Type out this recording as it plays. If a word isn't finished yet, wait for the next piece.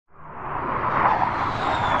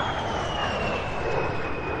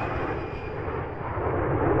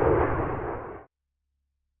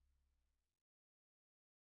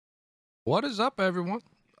What is up, everyone?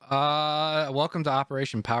 Welcome to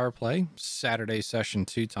Operation Power Play, Saturday session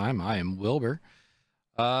 2 time. I am Wilber.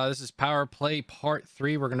 This is Power Play Part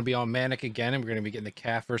 3. We're going to be on Manic again, and we're going to be getting the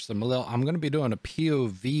calf versus the Malil. I'm going to be doing a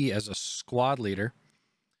POV as a squad leader.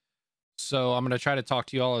 So I'm going to try to talk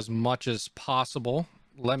to you all as much as possible.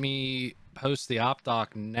 Let me post the op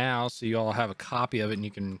doc now so you all have a copy of it and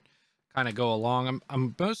you can kind of go along.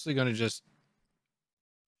 I'm mostly going to just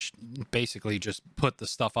basically just put the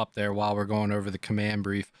stuff up there while we're going over the command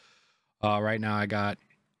brief. Right now I got,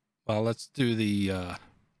 well, let's do the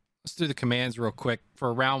commands real quick.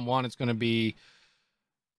 For round 1, it's going to be,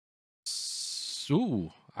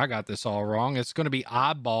 ooh, I got this all wrong. It's going to be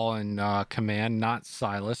Oddball in command, not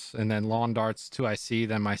Silas, and then Lawn Darts 2IC,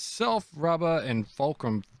 then myself, Rubba, and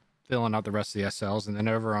Fulcrum filling out the rest of the SLs, and then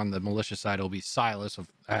over on the militia side it'll be Silas, if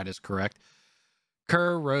that is correct.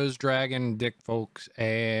 Kerr, Rose Dragon, Dick Folks,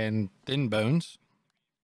 and Thin Bones.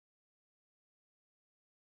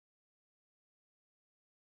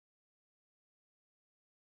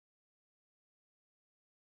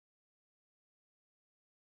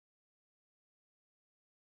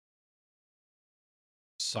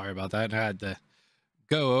 Sorry about that. I had to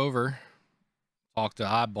go over, talk to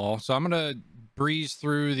Oddball. So I'm going to breeze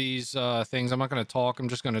through these things. I'm not going to talk. I'm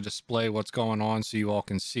just going to display what's going on so you all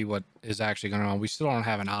can see what is actually going on. We still don't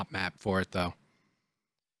have an op map for it, though.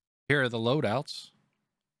 Here are the loadouts.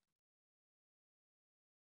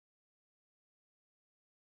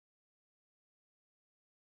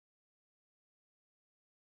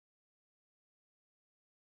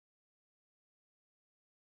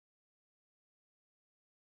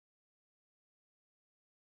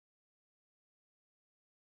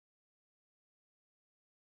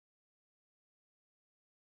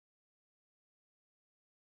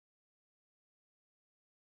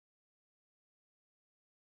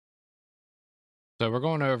 So we're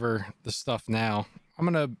going over the stuff now. I'm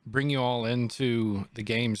going to bring you all into the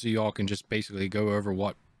game so you all can just basically go over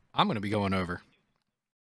what I'm going to be going over.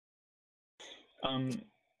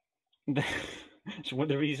 The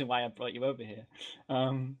reason why I brought you over here.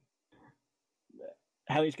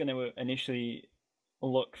 Heli's going to initially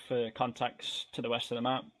look for contacts to the west of the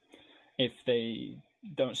map. If they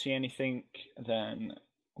don't see anything, then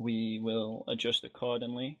we will adjust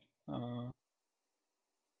accordingly.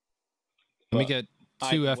 Let me get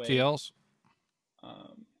 2 FTLs.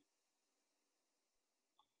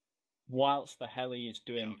 Whilst the heli is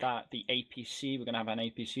doing that, the APC, we're going to have an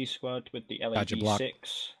APC squad with the LAG-6.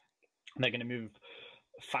 They're going to move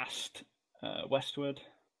fast westward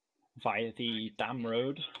via the dam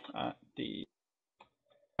road at the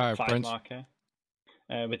 5 marker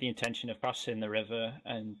with the intention of crossing the river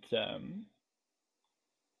and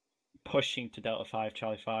pushing to Delta 5,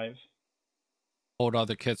 Charlie 5. Hold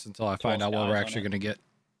other kits until I find out what we're actually going to get.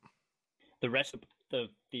 The rest of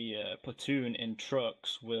the platoon in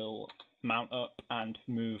trucks will mount up and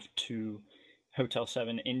move to Hotel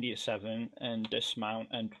 7, India 7, and dismount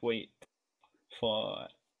and wait for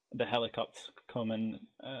the helicopters to come and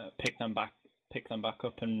pick them back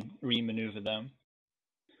up and re-maneuver them.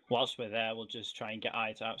 Whilst we're there, we'll just try and get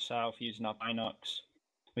eyes out south using our binocs.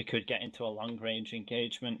 We could get into a long-range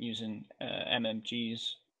engagement using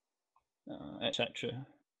MMGs, etc.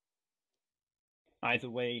 Either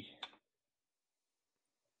way.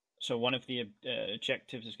 So one of the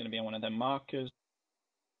objectives is going to be on one of them markers.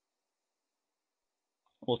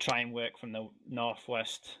 We'll try and work from the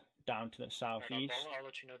northwest down to the southeast. I'll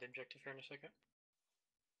let you know the objective here in a second.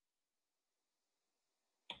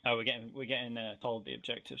 Oh, we're getting told the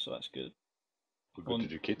objective, so that's good. We're good to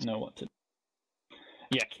do kits. Know what to do.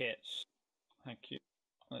 Yeah, kits. Thank you.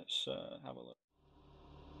 Let's have a look.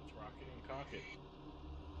 Let's rock it and cock it.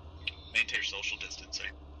 Maintain social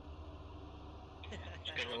distancing.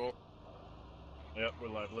 Yep, we're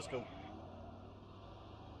live. Let's go.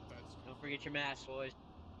 Don't forget your mask, boys.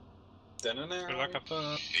 Good luck up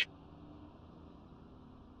there.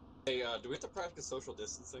 Hey, do we have to practice social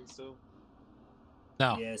distancing still?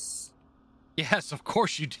 No. Yes. Yes, of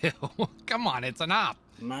course you do. Come on, it's an op.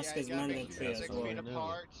 Mask is mandatory as 6 well. feet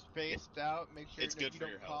apart, spaced out, make sure It's that good you for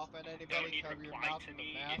don't your cough health. at anybody, Don't need cover your reply mouth to with a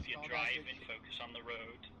me mask, if you're all that driving, good shit. focus on the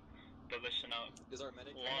road. But listen up. Is our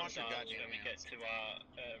medic? Lawn Wash your Darts, goddamn when we get hands. to our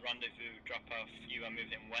rendezvous drop-off, you are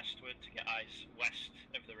moving westward to get eyes west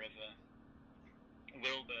of the river.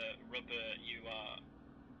 Wilber, Rubber, you are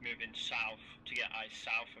moving south to get eyes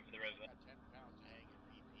south of the river. Got 10 pounds hanging,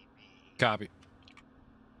 PPP. Copy.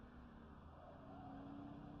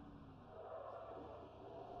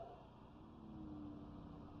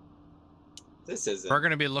 This isn't We're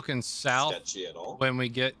going to be looking south sketchy at all. when we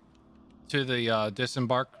get to the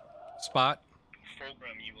disembark spot. For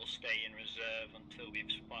fulcrum, you will stay in reserve until we've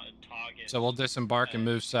spotted targets. So we'll disembark and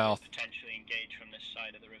move south. Potentially engage from this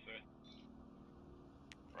side of the river.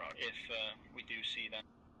 Right. If we do see them.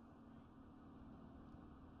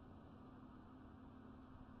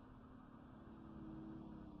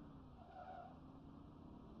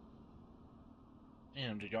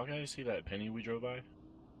 Damn, did y'all guys see that penny we drove by?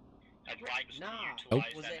 I'd like to Nope.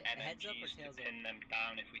 utilize Was them it heads up or MMGs to tails up? pin them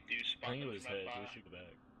down if we do I spot think it them was from heads. afar. We'll shoot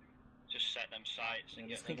back. Just set them sights and We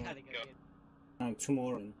get them gotta to go go. get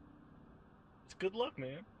Tomorrow. It's good luck,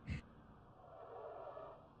 man.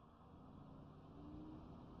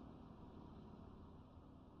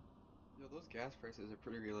 Yo, those gas prices are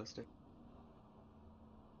pretty realistic.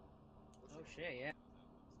 Oh shit, yeah.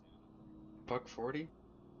 $1.40?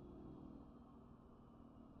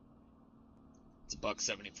 It's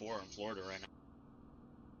 $1.74 in Florida right now.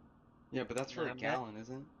 Yeah, but that's for Nah, a I'm gallon,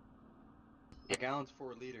 isn't it? A gallon's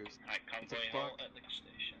 4 liters. Alright, convoy halt at the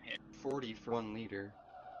station here. 40 for 1 liter.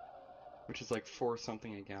 Which is like 4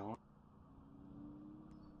 something a gallon.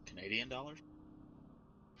 Canadian dollars?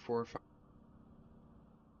 4 or 5.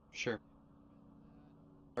 Sure.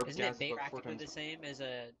 Our Isn't gas it is about 4 practically times. the same as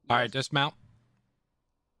a... All right, dismount.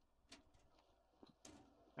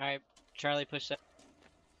 Alright, Charlie, push that.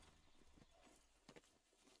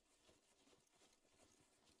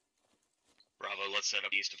 Bravo, let's set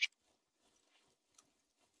up east of...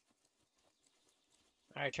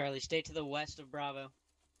 Alright, Charlie, stay to the west of Bravo.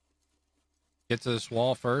 Get to this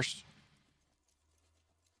wall first.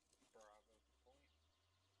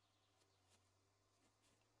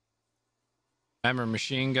 Remember,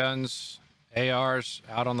 machine guns, ARs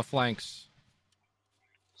out on the flanks.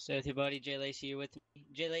 Stay with your buddy, Jay Lacey, you with me?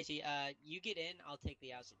 Jay Lacey, you get in, I'll take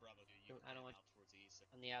the outside. Bravo, dude, you I don't want out towards the east.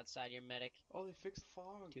 on the outside, your medic. Oh, they fixed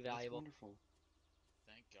fog. Too That's valuable. wonderful.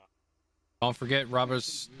 Thank God. Don't forget,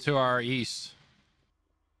 Robert's to our east.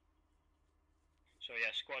 So yeah,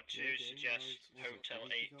 Squad 2 Yeah, suggests was it Hotel a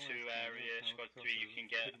week ago 8-2 I area, found out Squad how 3 you close can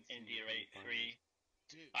I get couldn't see India the 8-3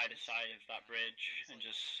 Dude, either side of that bridge and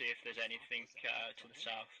just see if there's anything to the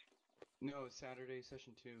south. No, Saturday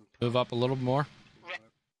session 2. Move up a little more.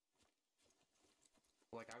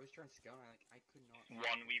 Like, I was trying to scout, I could not.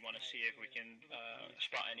 One, we want to see if we can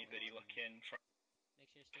spot anybody looking from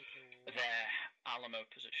Make sure to stay to the their Alamo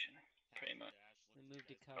position, pretty much. We move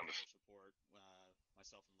to cover. Report.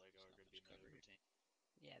 Myself and Lego are going to be moving routine.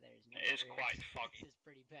 Yeah, there's no It is barriers. quite foggy. This is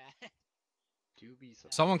pretty bad. Do be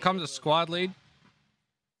so. Someone come to squad lead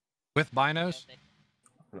with binos.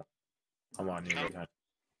 I'm on you. All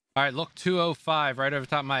right, look 205 right over the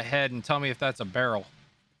top of my head and tell me if that's a barrel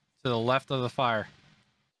to the left of the fire.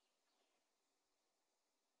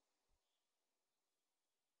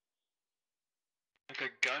 Like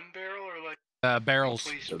a gun barrel or like Barrels,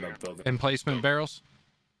 emplacement barrels.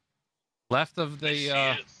 Left of the,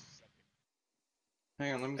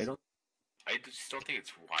 Hang on, let me see. I just don't think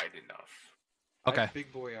it's wide enough. I Okay. have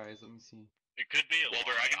big boy eyes, let me see. It could be a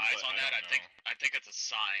Wilbur, I can eyes on that. I think it's a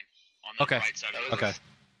sign on the Okay. right side of the Okay.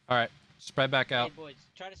 All right, spread back Hey, out. boys,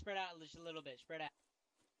 try to spread out just a little bit. Spread out.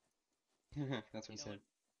 That's what he You don't said. want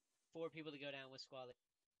 4 people to go down with squad.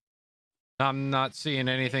 I'm not seeing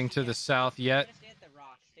anything to the south yet Stay at the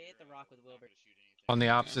rock. Stay at the rock with Wilbur. on the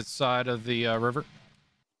opposite side of the river.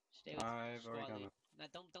 Stay with I've squad already lead. gone up. Now,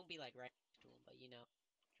 don't be like right next to him, but you know,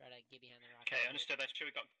 try to get behind the rock. Okay, understood. Let's sure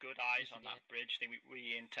we've got good eyes on that bridge that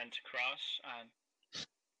we intend to cross and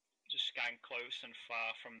just scan close and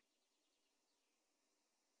far from.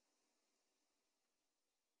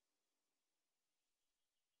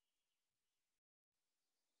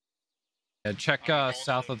 Yeah, check I'm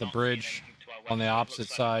south also of the not seeing bridge anything to our on the west, so it opposite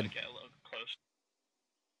looks like we side. might get a little close.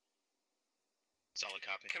 Solid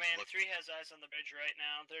copy. Command Look, 3 has eyes on the bridge right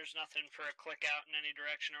now. There's nothing for a click out in any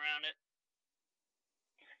direction around it.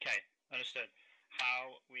 Okay, understood.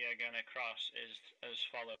 How we are going to cross is as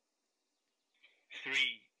follows. 3,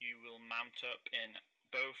 you will mount up in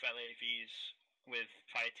both LAVs with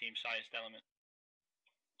fire team sized element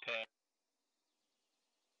per.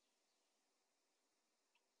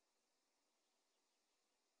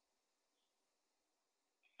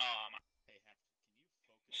 hey, Hef, can you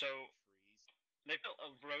focus So, on the trees? They built a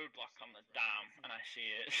roadblock on the dam, and I see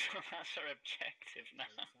it. So that's our objective now.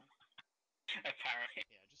 Apparently.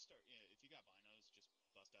 Yeah, just start. Yeah, if you got binos, just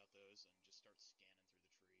bust out those and just start scanning through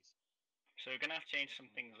the trees. So we're gonna have to change some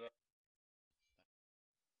things up.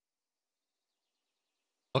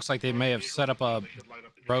 Looks like they may have set up a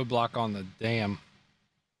roadblock on the dam.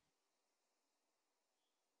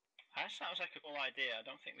 That sounds like a cool idea. I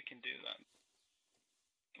don't think we can do that.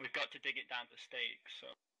 We've got to dig it down to stakes. So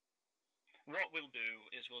What we'll do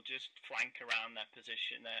is we'll just flank around their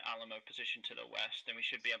position, their Alamo position to the west, and we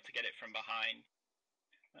should be able to get it from behind.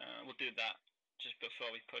 We'll do that just before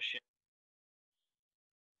we push it.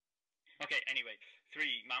 Okay, anyway, 3,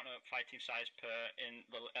 mount up fighting size per in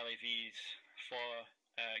the LAVs. 4,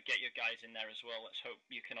 get your guys in there as well. Let's hope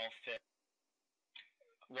you can all fit.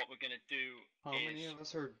 What we're going to do How is... many of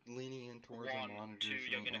us are leaning in towards our 1, monitors 2,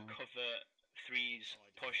 you're right going to now? cover 3's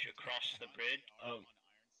push across the bridge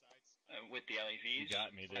with the LAVs. You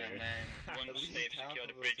got me there. And then once least they've half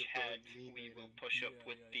secured a of us bridge are head, going we will leaning. push up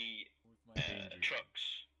with the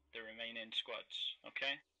trucks, the remaining squads.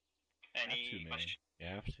 Okay? Any questions? You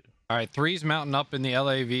have to. All right, 3's mounting up in the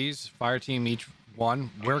LAVs, fire team each one.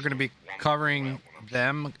 We're going to be covering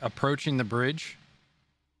them approaching the bridge.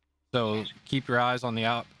 So keep your eyes on the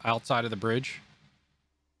outside of the bridge.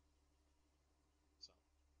 So,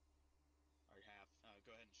 already have.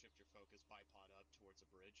 Go ahead and shift your focus bipod up towards the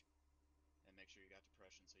bridge, and make sure you got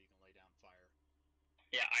depression so you can lay down fire.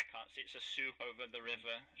 Yeah, I can't see. It's a soup over the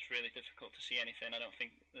river. It's really difficult to see anything. I don't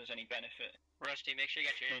think there's any benefit. Rusty, make sure you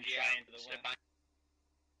got your Don't energy try out. into the Step west. by-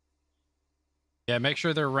 Yeah, make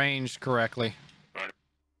sure they're ranged correctly.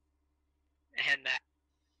 And that.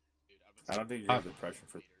 Dude, I don't think you have the pressure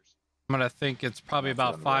for. I'm going to think it's probably Not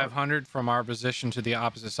about on the rock. 500 from our position to the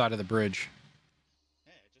opposite side of the bridge.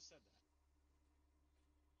 Hey, I just said that.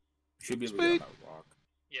 You should be able to get on that rock.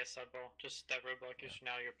 Yes, Oddball. Just that roadblock is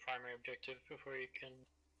now your primary objective before you can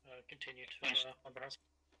continue to upper house.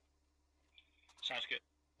 Sounds good.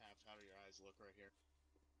 How do your eyes look right here?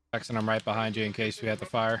 Jackson, I'm right behind you in case we have to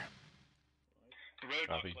fire. The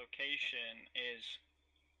roadblock Copy. location is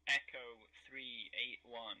Echo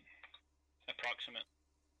 381, approximate.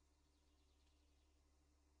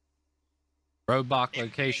 Roadblock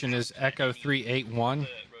location is Echo 381. The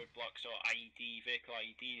roadblocks or IED, vehicle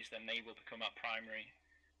IEDs, then they will become our primary.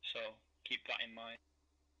 So keep that in mind.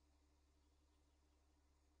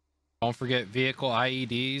 Don't forget vehicle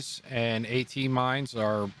IEDs and AT mines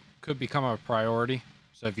could become a priority.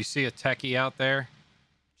 So if you see a techie out there,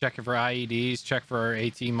 check it for IEDs, check for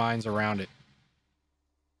AT mines around it.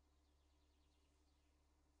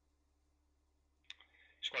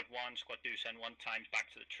 Squad 1, Squad 2 send 1 times back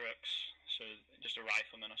to the trucks. So just a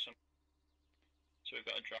rifleman or something. So we've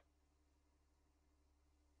got a drop.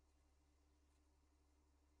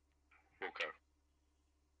 Okay.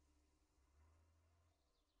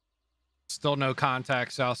 Still no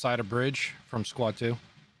contacts outside of bridge from Squad 2.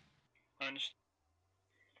 Understood.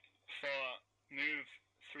 For move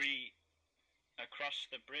 3 across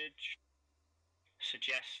the bridge,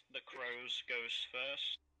 suggest the Crows goes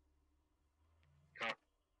first.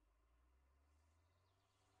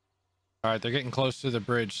 All right, they're getting close to the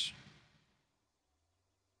bridge.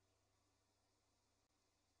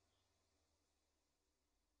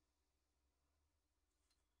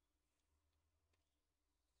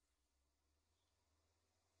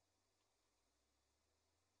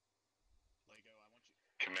 Lego, I want you.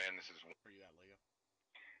 Command, this is Where are you at, Lego?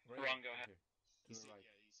 Wrong, go ahead. You see, yeah,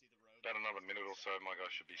 you see the road? about another minute or so. My guy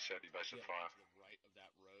should be set. He base Yeah, of fire. to the right of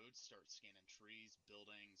that road, start scanning trees,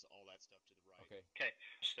 buildings, all that stuff to the right. Okay. Okay,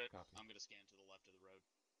 understood. Copy. I'm gonna scan to the left of the road.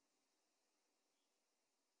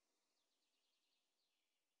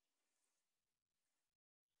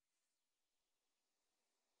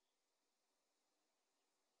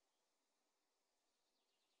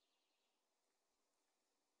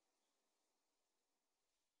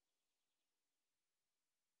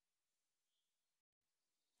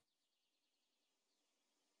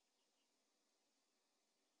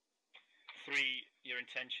 Three, your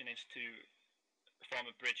intention is to form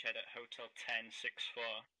a bridgehead at Hotel 1064.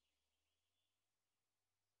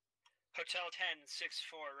 Hotel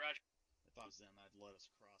 1064, Roger. If I was them, I'd let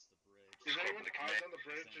us cross the bridge. Is anyone eyes on the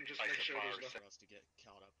bridge and just make sure there's for us to get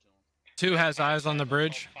caught up to them? 2 has eyes on the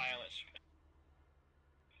bridge. Fire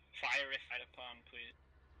if fired upon, please.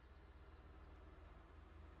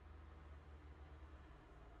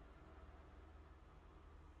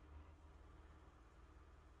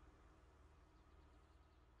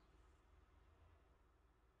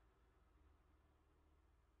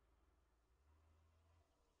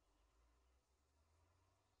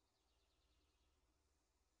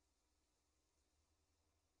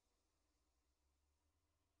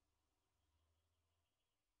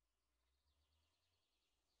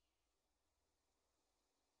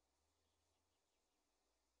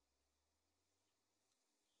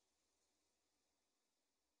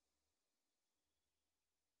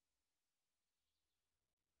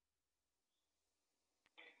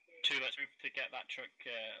 Two, let's move to get that truck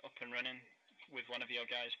up and running with one of your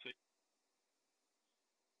guys, please.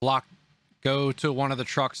 Block, go to one of the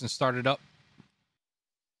trucks and start it up.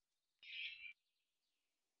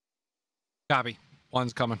 Copy.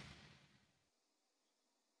 One's coming.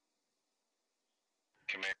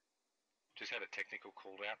 Command. Just had a technical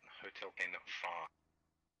call out. Hotel 10-5.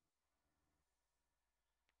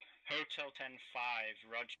 Hotel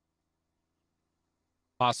 10-5, Roger.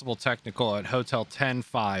 Possible technical at Hotel 10-5.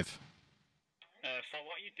 For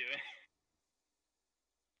what are you doing?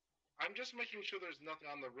 I'm just making sure there's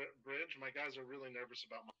nothing on the bridge. My guys are really nervous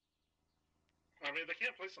about mine. I mean, they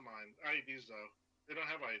can't place a mine. IEDs, though. They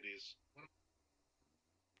don't have IEDs.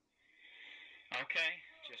 Okay,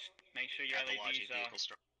 just make sure your LEDs are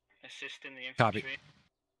assisting the Copy. infantry.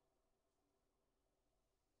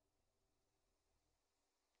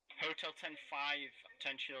 Hotel 10-5,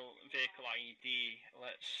 potential vehicle IED.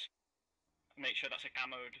 Let's make sure that's a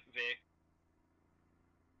camoed vehicle.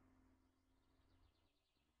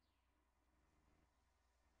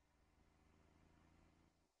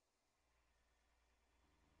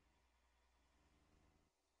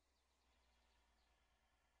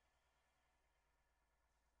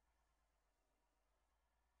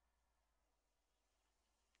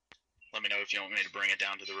 Let me know if you want me to bring it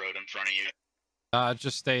down to the road in front of you.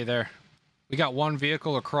 Just stay there. We got one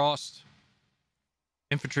vehicle across.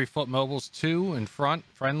 Infantry foot mobiles 2 in front,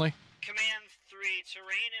 friendly. Command 3,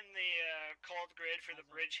 terrain in the called grid for the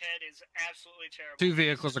bridgehead is absolutely terrible. 2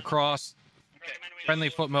 vehicles across. Friendly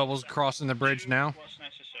foot mobiles crossing the bridge now. What's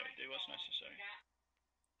necessary? Do what's necessary.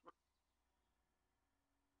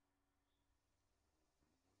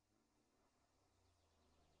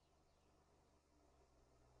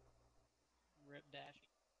 Rip dash.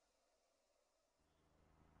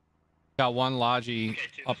 Got one Logi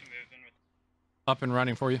up and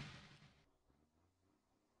running for you.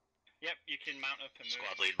 Yep, you can mount up and Squad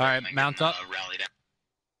move. lead. All right, mount up. Rally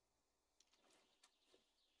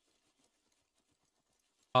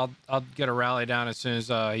down. I'll get a rally down as soon as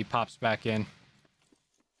he pops back in.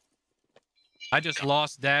 I just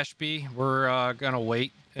lost Dash B. We're gonna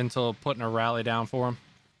wait until putting a rally down for him.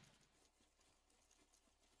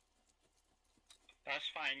 That's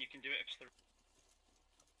fine, you can do it.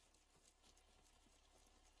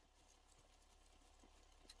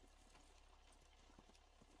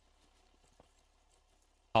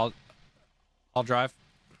 I'll drive.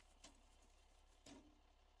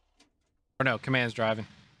 Or no, command's driving.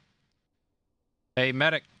 Hey,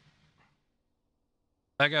 medic.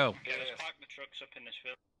 Let go. Yeah, let's park the trucks up in this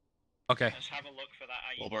field. Okay. Let's have a look for that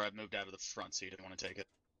IED. Wilbur, I've moved out of the front so you didn't want to take it.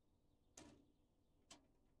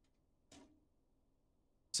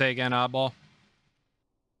 Say again, oddball.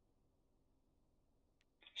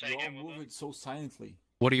 You all move it so silently.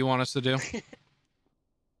 What do you want us to do? Come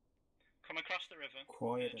across the river.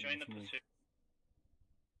 Quiet Join the and move. platoon.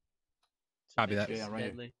 Copy that. Yeah, right.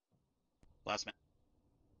 Deadly. Last man.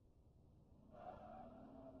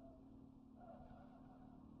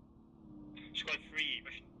 Squad 3,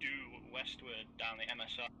 push due westward down the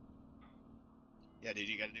MSR. Yeah, dude,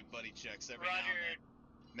 you gotta do buddy checks every Roger. now and then.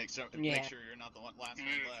 Make sure you're not the last one Move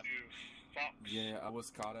left. to Fox Yeah, I was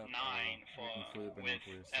caught up. 9 for with with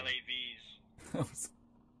binoculars, so LAVs. I was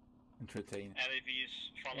entertained. LAVs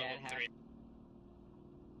follow Yeah, it up happened. 3.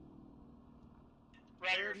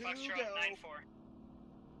 Roger, Foxtrot 9-4.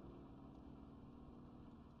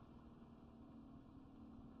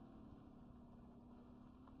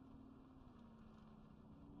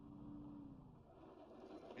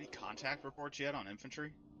 Any contact reports yet on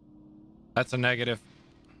infantry? That's a negative.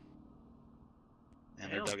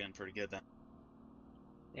 And they're dug in pretty good then.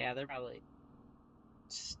 Yeah, they're probably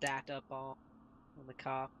stacked up all on the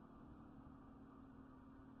cop.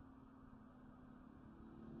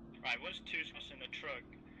 Right, once 2's in the truck,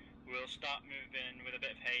 we'll start moving with a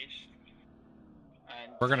bit of haste.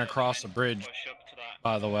 And We're gonna cross then the bridge, push up to that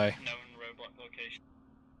by the way. known roadblock location.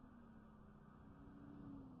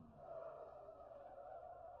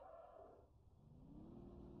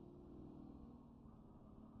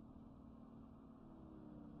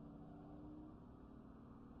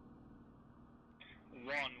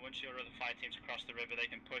 Once your other 5 teams across the river, they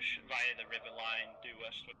can push via the river line due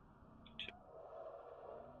westward.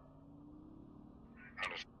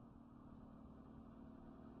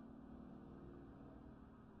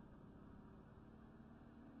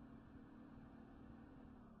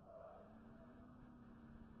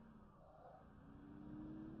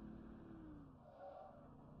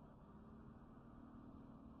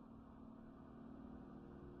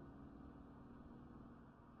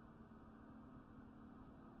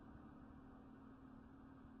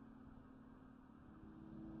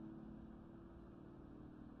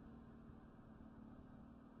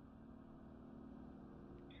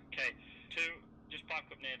 Okay, 2, just park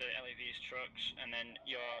up near the LAV's trucks, and then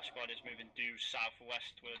your squad is moving due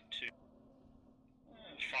southwestward to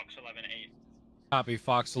Fox 11-8. Copy,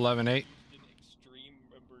 Fox 11-8. In extreme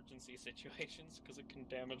emergency situations, because it can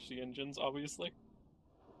damage the engines, obviously.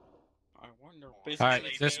 I wonder why. Basically, All right,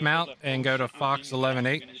 it's dismount there, and go to Fox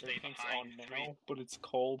 11-8. Everything's on now, but it's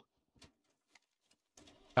cold.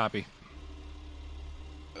 Copy.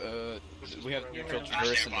 We have neutral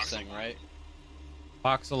traverse in this thing, right?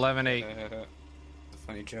 Fox 11-8. A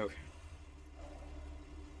funny joke.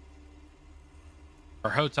 Or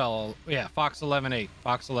hotel, yeah, Fox 11-8.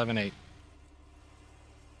 Fox 11-8.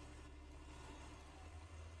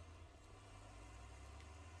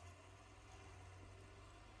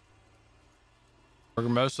 We're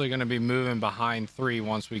mostly going to be moving behind 3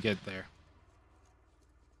 once we get there.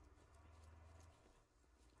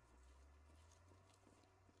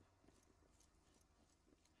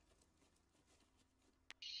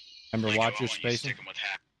 Remember, watch your spacing. You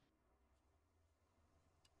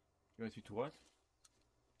want to what?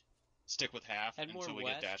 Stick with half Head more until we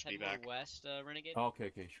west. get Dash B Head back. more west, Renegade. Oh,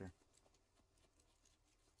 okay, sure.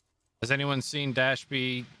 Has anyone seen Dash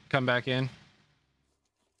B come back in?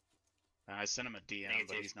 I sent him a DM,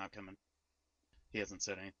 but he's not coming. He hasn't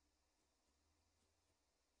said anything.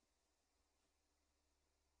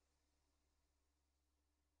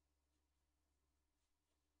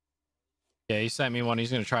 Yeah, he sent me one.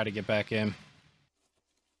 He's going to try to get back in.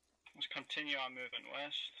 Let's continue our movement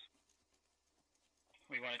west.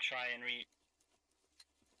 We want to try and reach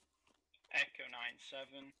Echo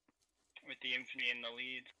 9-7 with the infantry in the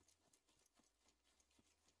lead.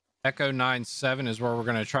 Echo 9-7 is where we're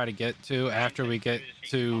going to try to get to after we get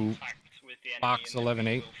to Fox 11-8.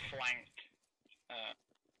 We'll flank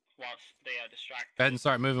whilst they are distracted. Go ahead and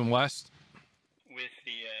start moving west. With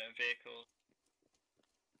the vehicles.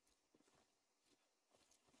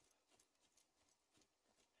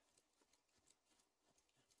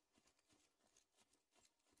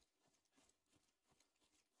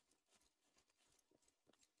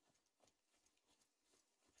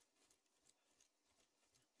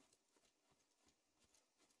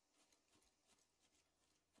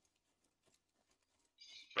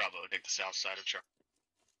 Bravo, take the south side of Charlie.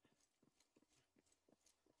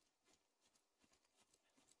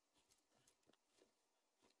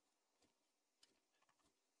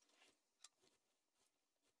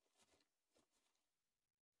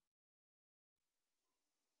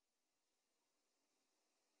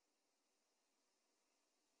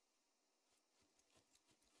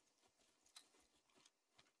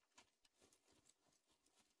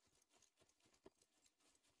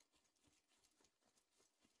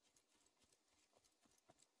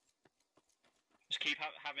 Just keep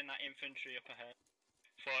having that infantry up ahead.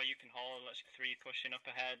 4, you can hold. Let's 3 pushing up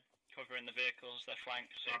ahead, covering the vehicles, their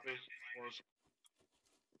flanks.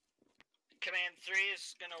 Command 3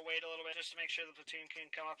 is going to wait a little bit just to make sure the platoon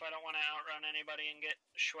can come up. I don't want to outrun anybody and get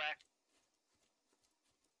schwacked.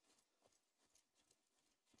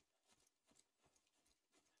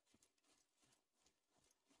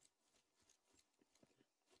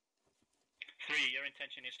 Your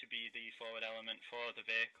intention is to be the forward element for the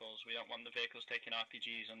vehicles. We don't want the vehicles taking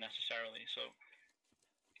RPGs unnecessarily, so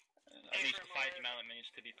at least the fighting element needs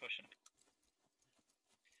to be pushing.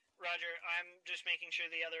 Roger, I'm just making sure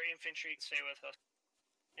the other infantry stay with us.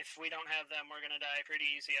 If we don't have them, we're going to die pretty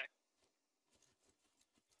easy.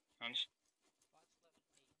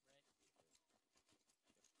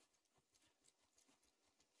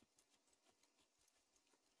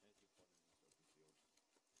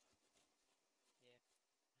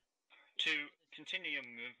 To continue your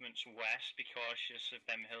movements west, be cautious of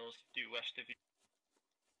them hills due west of you.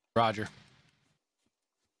 Roger.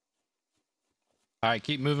 All right,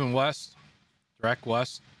 keep moving west. Direct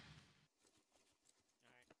west.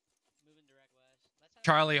 Moving direct west.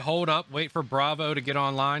 Charlie, hold up. Wait for Bravo to get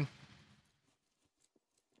online.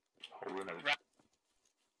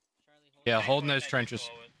 Yeah, holding those trenches.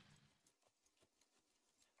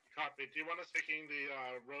 Copy. Do you want us taking the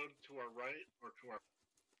road to our right or to our...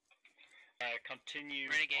 Continue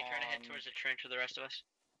Renegade, trying to head towards the trench with the rest of us.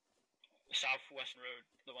 Southwest road,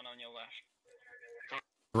 the one on your left.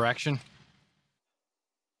 Direction.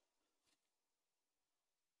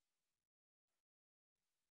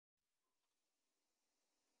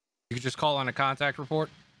 You could just call on a contact report.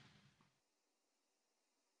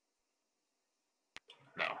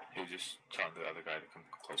 No, he just telling the other guy to come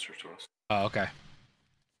closer to us. Oh, okay.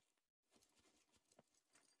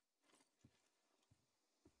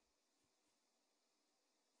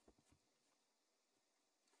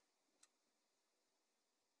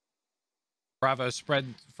 Bravo, spread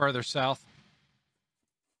further south.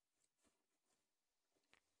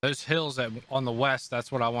 Those hills on the west,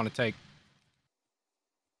 that's what I want to take.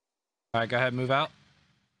 All right, go ahead, move out.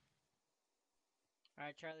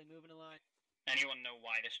 Alright, Charlie, moving along. Anyone know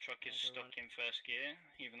why this truck is stuck in first gear,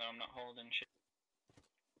 even though I'm not holding shit?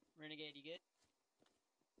 Renegade, you good?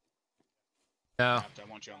 No. I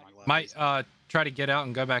want you on my left. Might try to get out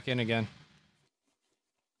and go back in again.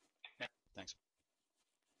 Yeah, thanks.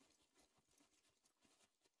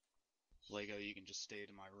 Lego, you can just stay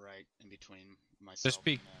to my right in between myself. Just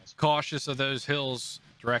be and cautious of those hills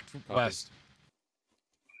direct west.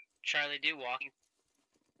 Charlie, do walking.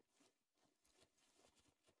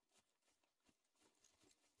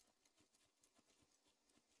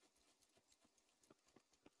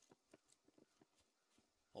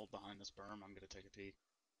 hold behind this berm. I'm gonna take a peek.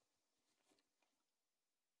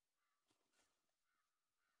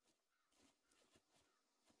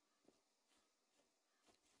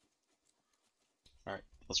 Alright,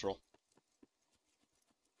 let's roll.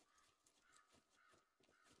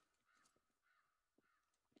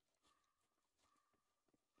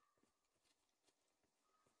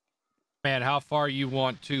 Man, how far you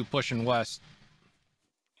want to pushing west?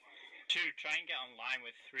 2, try and get on line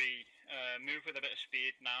with 3. Move with a bit of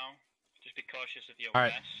speed now. Just be cautious of your All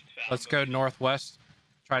right, west. let's go northwest.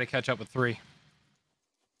 Try to catch up with 3.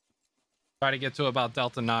 Try to get to about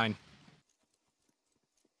Delta 9.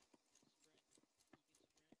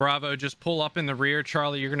 Bravo, just pull up in the rear.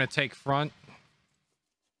 Charlie, you're going to take front.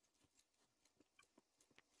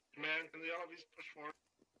 Man, can the LVs push forward?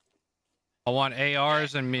 I want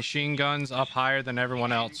ARs and machine guns up higher than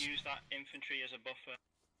everyone else. Use that infantry as a buffer.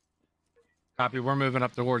 Copy, we're moving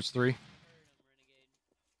up towards 3.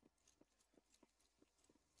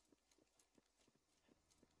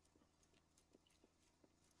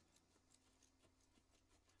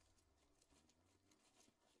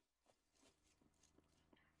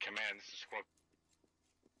 Command, this is squad.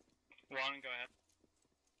 1, go ahead.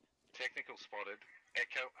 Technical spotted.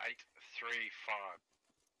 Echo 835.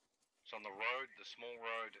 It's on the road, the small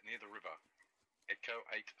road near the river. Echo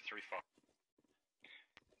 835.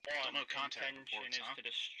 No contention is to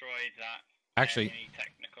destroy that. Actually,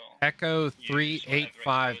 technical. Echo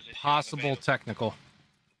 385, possible technical.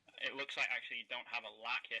 It looks like actually you don't have a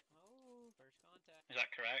lack hit. Is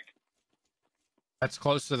that correct? That's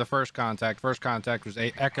close to the first contact. First contact was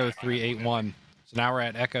Echo 381. So now we're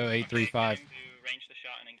at Echo 835. Okay, range the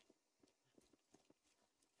shot and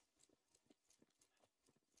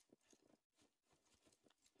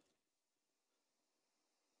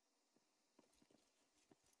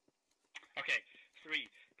okay, 3,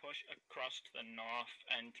 push across to the north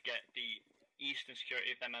and get the eastern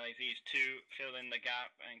security of them LAVs. 2, fill in the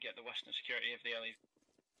gap and get the western security of the LAVs.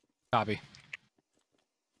 Copy.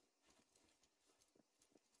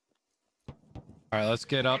 All right, let's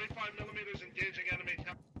get up. 45mm engaging enemy.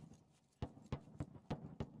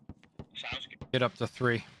 Sounds good. Get up to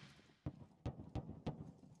 3.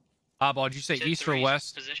 Oddball, did you say east or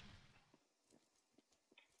west? Position.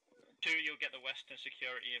 2, you'll get the western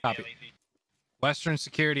security of Copy. the LAV. Western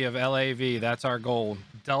security of LAV, that's our goal.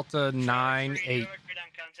 Delta 9-8.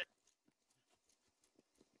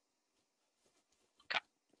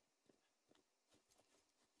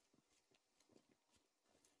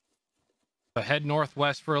 So head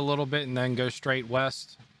northwest for a little bit and then go straight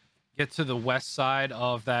west. Get to the west side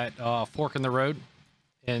of that fork in the road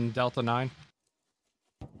in Delta 9.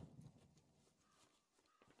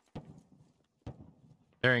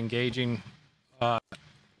 They're engaging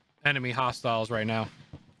enemy hostiles right now.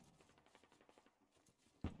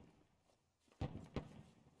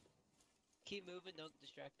 Keep moving, don't get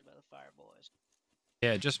distracted by the fire, boys.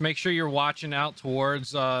 Yeah, just make sure you're watching out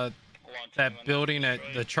towards that building at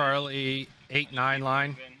the Charlie 8-9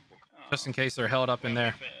 line, just in case they're held up in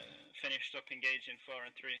there. Finished up engaging 4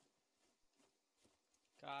 and 3.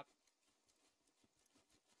 Cop.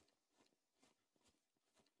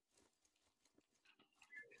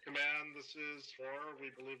 Command, this is 4.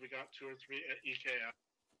 We believe we got 2 or 3 at EKF.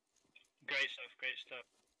 Great stuff, great stuff.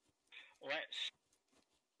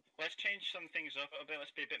 Let's change some things up a bit.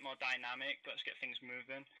 Let's be a bit more dynamic. Let's get things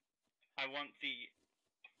moving. I want the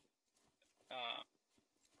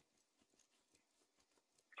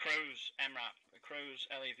Crow's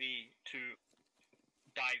LAV to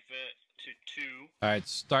divert to 2. All right,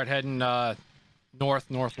 start heading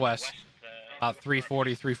northwest. About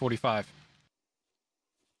 340, 345.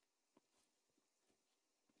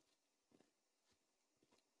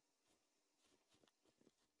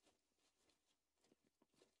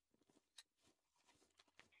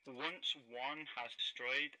 Once 1 has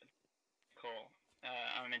destroyed, cool.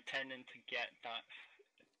 I'm intending to get that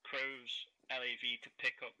Crow's LAV to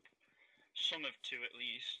pick up some of 2 at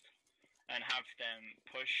least, and have them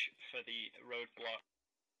push for the roadblock,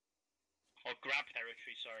 or grab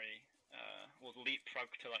territory, sorry, will leapfrog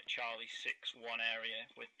to like Charlie 6-1 area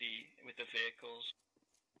with the vehicles.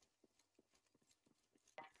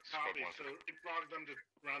 Copy. So leapfrog them to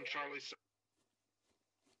round Charlie 6.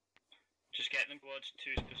 Just get them towards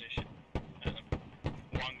 2's position.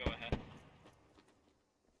 1, go ahead.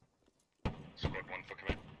 Squad 1 for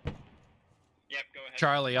command. Yep, go ahead.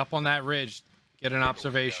 Charlie, up on that ridge. Get an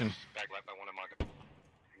observation. Backlight, I want to mark it.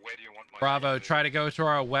 Where do you want my Bravo, try to go to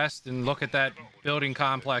our west and look at that building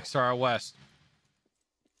complex to our west.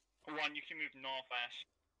 1, you can move northwest.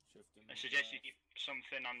 I suggest you keep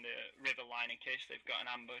something on the river line in case they've got an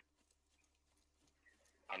ambush.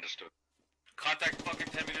 Understood. Contact fucking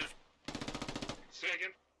 10 meters. Say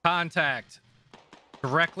again. Contact.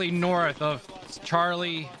 Directly north of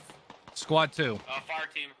Charlie, Squad 2. Fire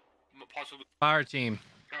team. Possibly. Fire team.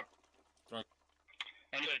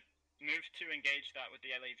 Move to engage that with the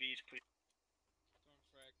LAVs, please.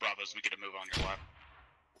 Bravos, we get a move on your left.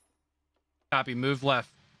 Copy, move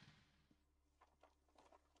left.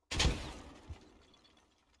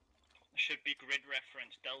 Should be grid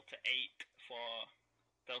reference Delta 8 for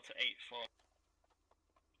Delta 8 for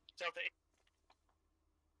Delta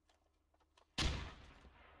 8.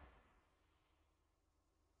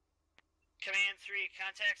 Command 3,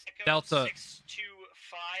 contacts Echo Delta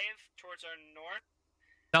 625 towards our north.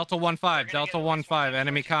 Delta 1-5, Delta 1-5,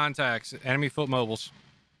 enemy contacts, enemy foot mobiles.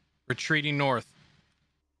 Retreating north.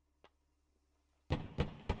 1,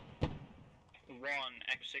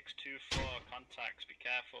 Echo 624, contacts, be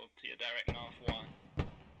careful to your direct north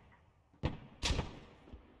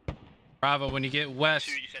 1. Bravo, when you get west,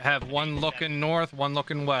 have 1 looking north, 1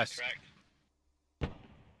 looking west. Correct.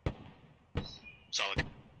 Solid.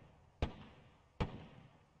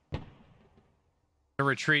 They're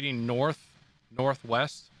retreating north,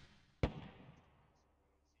 northwest. Do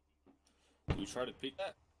you try to peek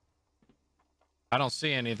that? I don't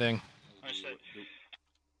see anything. I said,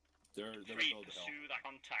 They're 3, pursue that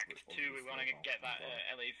contact. 2, we want to get that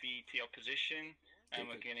LAV to your position, and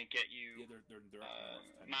we're going to get you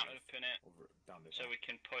mounted up in it, so we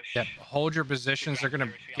can push. Yep, hold your positions. They're going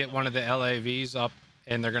to get one of the LAVs up,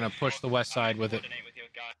 and they're going to push the west side with it. Coordinate with your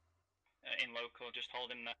guy in local, just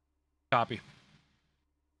holding that. Copy.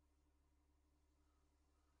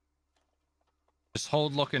 Just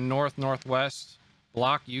hold looking north, northwest.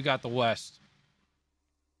 Block, you got the west.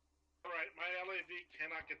 All right, my LAV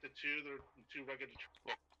cannot get the 2. They're too rugged to.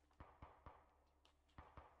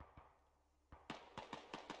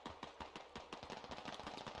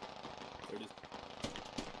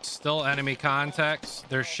 Still enemy contacts.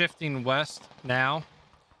 They're shifting west now.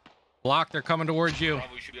 Block, they're coming towards you.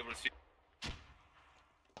 We should be able to see.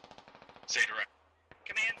 Say direct.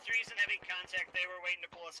 Command 3's in heavy contact. They were waiting to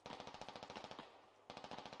pull us.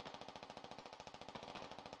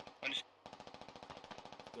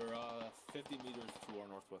 They're 50 meters to our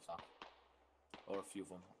northwest, or a few of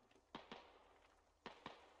them.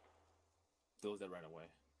 Those that ran away.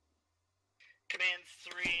 Command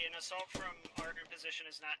 3, an assault from our group position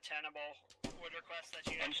is not tenable. Would request that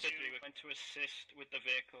you guys Understood, we went to assist with the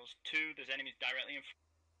vehicles. 2, there's enemies directly in front.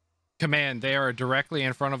 Command, they are directly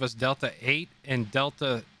in front of us. Delta 8 and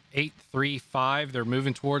Delta 835. They're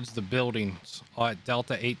moving towards the buildings at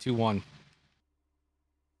Delta 821.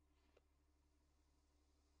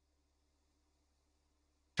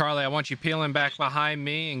 Charlie, I want you peeling back behind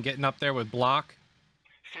me and getting up there with block.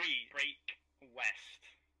 3, break west.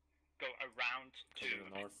 Go around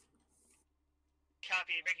to north.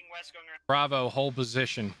 Copy, breaking west, going around. Bravo, hold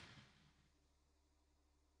position.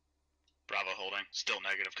 Bravo holding. Still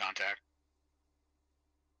negative contact.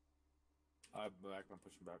 I'm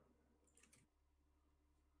pushing back.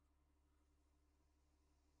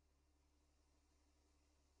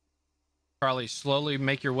 Charlie, slowly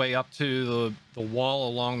make your way up to the wall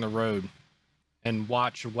along the road and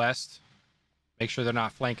watch west. Make sure they're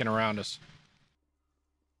not flanking around us.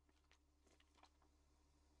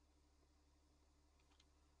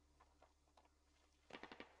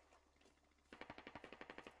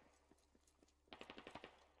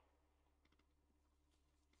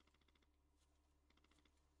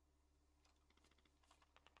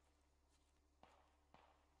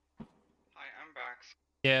 Hi, I'm back.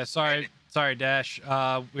 Yeah, sorry, Dash.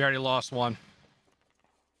 We already lost 1.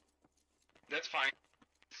 That's fine.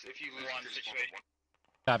 If you lose One just situation.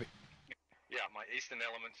 Copy. Yeah, my eastern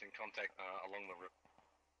elements in contact along the river.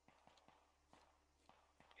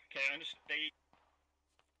 Okay, they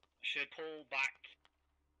should pull back.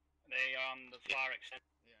 They are on the far extent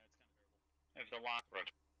of the line.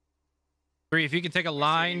 Right. 3, if you can take a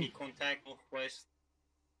line. Contact northwest,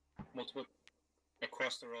 multiple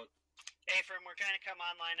across the road. Ephraim, we're trying to come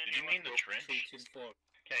online and Did you mean the trench? 224.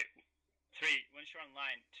 Okay, 3, once you're on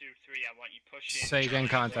line 2, 3, I want you pushing. Say again,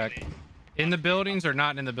 contact. In the buildings or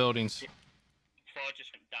not in the buildings? 4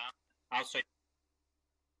 just went down. I'll say.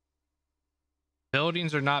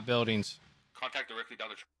 Buildings or not buildings? Contact directly down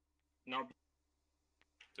the track. No.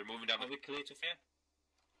 They're moving down the... Are we clear to fire?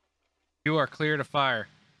 You are clear to fire.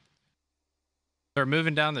 They're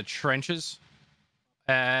moving down the trenches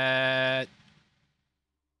at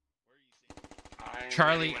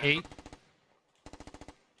Charlie 8.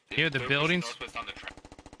 Near the buildings.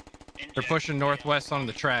 They're pushing northwest on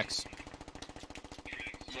the tracks. Oh,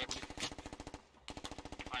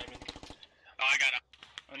 I got it.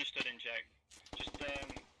 Understood, inject. Just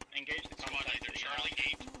engage the contact. Either Charlie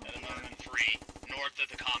 8 at the moment. 3 north of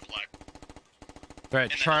the complex. They're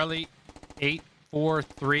at Charlie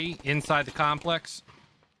 843 inside the complex.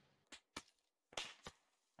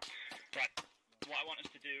 Right. What I want us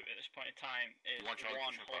to do at this point in time is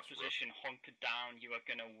one, hold position, hunker down. You are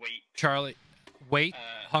gonna wait. Charlie, wait,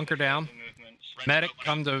 hunker down. Medic,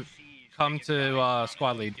 come to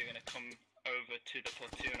squad lead. You're gonna come over to the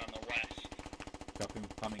platoon on the west. Copy,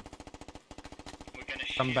 coming. We're gonna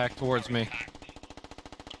Come back towards me.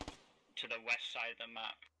 to the west side of the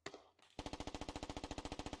map.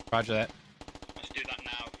 Roger that. Let's do that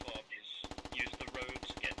now, please. Use the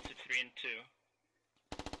roads, get to 3 and 2.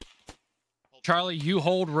 Charlie, you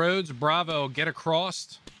hold roads. Bravo, get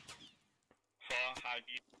across. 4, how do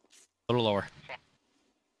you... A little lower. 4.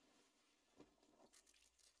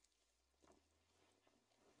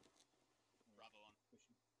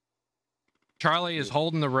 Charlie is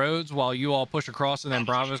holding the roads while you all push across, and then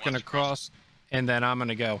Bravo's going to cross, and then I'm going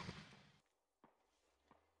to go.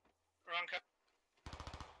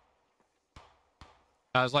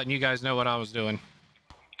 I was letting you guys know what I was doing.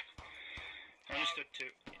 Understood to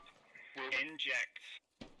inject.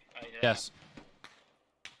 Yes.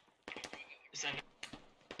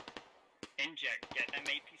 Inject. Get them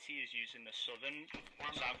APCs using the southern,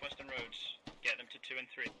 southwestern roads. Get them to 2 and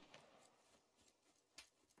 3.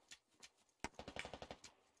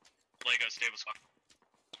 Lego stable squad.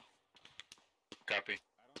 Copy.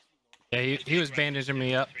 Yeah, he was bandaging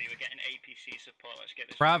me up. We're getting APC support. Let's get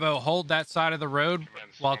this. Bravo, hold that side of the road,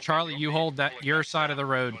 while Charlie, you hold that your side of the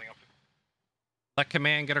road. Let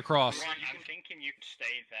command get across. I'm thinking you could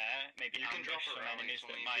stay there. Maybe you can drop some enemies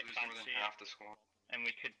that might fancy it. And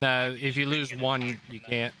we could. No, if you lose one, you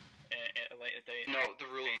can't. At a later date. No, the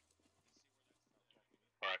rule.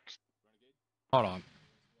 Hold on.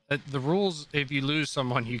 The rules: if you lose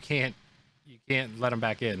someone, you can't let them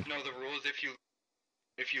back in. No, the rules if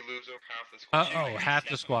you lose over half the squad. Oh, half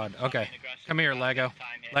the squad. Okay, come here, Lego.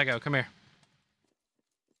 Lego, come here.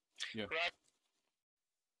 Yeah.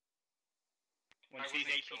 Once these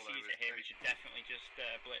APCs are here, we should definitely just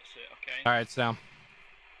blitz it. Okay. All right, it's down.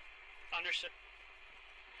 Understood.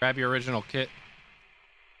 Grab your original kit.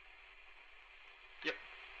 Yep.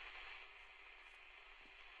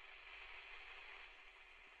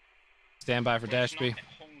 Stand by for dash B.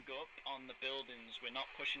 Hung up on the buildings. We're not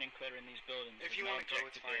pushing and clearing these buildings. If you want to go,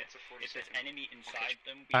 it's fine. It's a 40 If there's enemy inside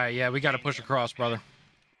them. All right, yeah, we got to push across, brother.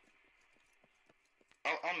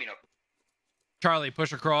 I'll meet up. Charlie,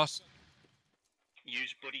 push across.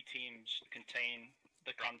 Use buddy teams to contain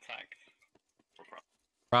the contact.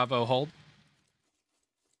 Bravo, hold.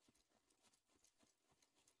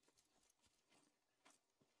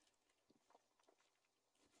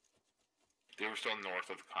 They were still north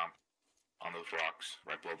of the comp, on those rocks,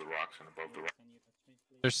 right below the rocks and above the rocks.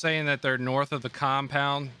 They're saying that they're north of the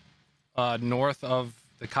compound,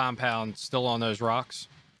 still on those rocks.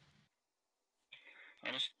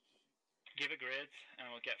 Honest. Give a grid, and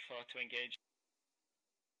we'll get 4 to engage.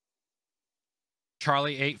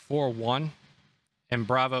 Charlie 841 and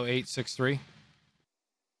Bravo 863.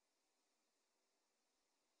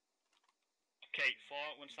 Okay, 4,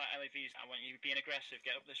 once that LAV's, I want you being aggressive.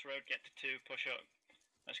 Get up this road, get to 2, push up.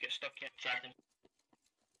 Let's get stuck in.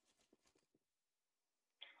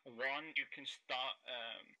 1, you can start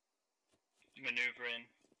maneuvering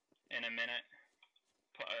in a minute.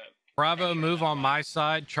 Bravo, move on my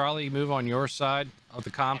side. Charlie, move on your side of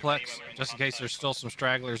the complex, just in case there's still some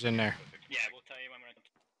stragglers in there. Yeah, we'll tell you when we're in.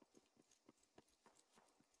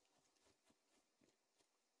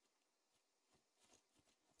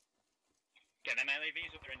 Get them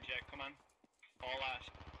LAVs up there, inject, come on. All ass.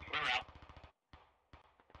 We're out.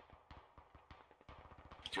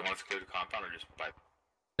 Do you want us to clear the compound or just bypass?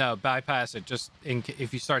 No, bypass it. Just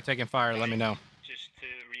if you start taking fire, let me know. Just to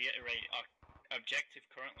reiterate, our objective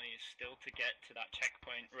currently is still to get to that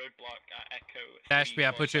checkpoint roadblock at Echo. Dash B,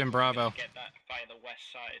 I put you in Bravo. Get that via the west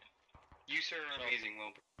side. You sir are amazing,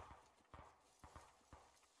 Wilber.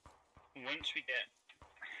 Once we get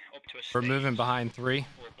up to a We're moving stage. behind 3.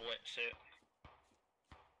 We'll blitz it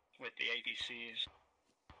with the APCs.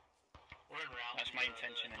 We're en route. That's my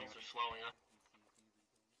intention anyway. Are slowing up.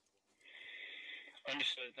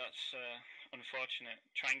 Understood. That's unfortunate.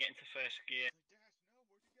 Try and get into first gear.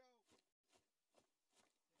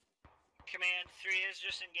 Command 3 has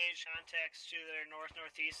just engaged contacts to their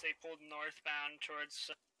north-northeast. They pulled northbound towards...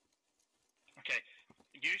 Okay.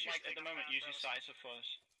 Use your, at the moment, use your size of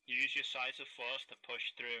force. You use your size of force to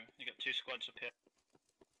push through. You got 2 squads up here.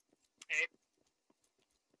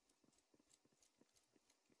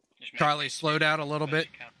 Charlie, slowed out a little bit.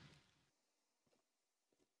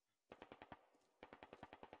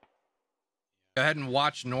 Go ahead and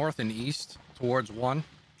watch north and east towards 1.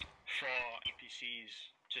 For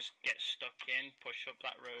EPCs, just get stuck in, push up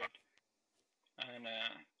that road, and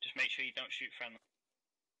just make sure you don't shoot friendly.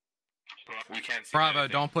 We can't see Bravo,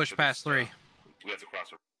 anything, don't push so past this, 3. We have to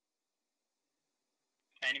cross.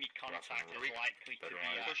 Enemy contact is likely to be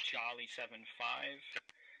at Charlie 7-5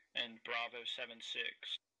 and Bravo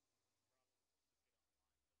 7-6.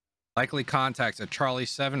 Likely contacts at Charlie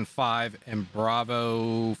 7-5 and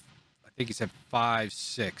Bravo, I think he said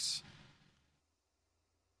 5-6.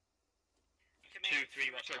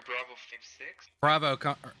 2-3, what's our Bravo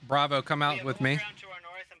 5-6? Bravo, come out with me.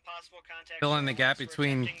 Fill in the gap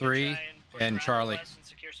between 3 and Charlie.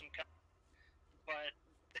 But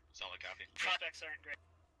solid copy. prospects aren't great.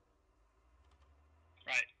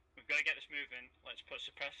 Right, we've got to get this moving. Let's put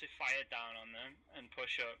suppressive fire down on them and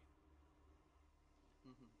push up.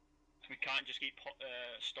 We can't just keep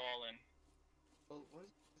stalling. Well,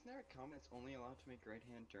 isn't there a comment that's only allowed to make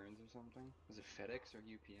right-hand turns or something? Was it FedEx or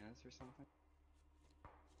UPS or something?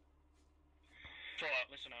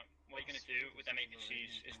 Fallout, listen up. What you're going to do with them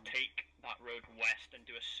APCs is take that road west and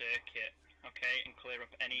do a circuit, okay? And clear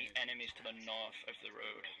up any enemies to the north of the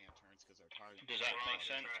road. Does that make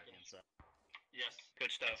sense? Yes.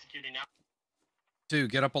 Good stuff. Executing now. 2,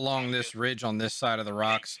 get up along this ridge on this side of the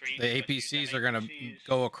rocks. The APCs are going to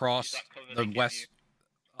go across the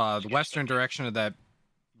the western direction of that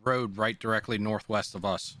road, right directly northwest of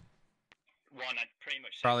us. I'd pretty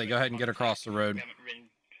much say Charlie, go ahead and get across the road. We haven't been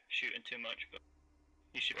shooting too much, but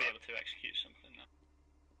you should be able to execute something now.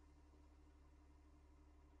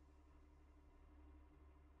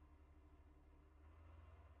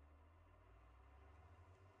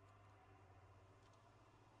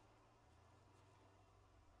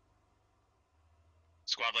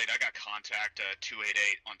 Squad lead, I got contact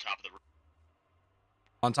 288 on top of the roof.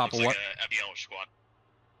 On top Looks of what? like a yellow squad.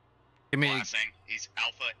 Give me Blasting. He's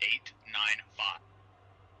Alpha 895.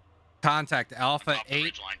 contact Alpha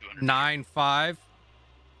 895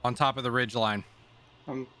 on top of the ridge line.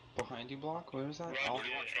 I'm behind you, Block. Where is that? Alpha?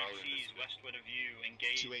 Westward of you,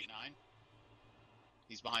 engage. 289.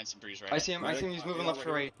 He's behind some trees right I see him. I see him. He's moving left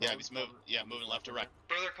to right. Yeah, he's moving. Yeah, moving left to right.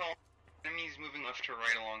 Further call. Enemies moving left to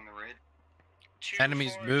right along the ridge.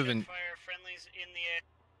 Enemies moving. Fire friendlies in the air.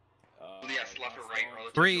 Yes, left or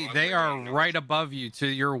right. 3, they are right above you to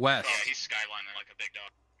your west. Yeah, he's skylining like a big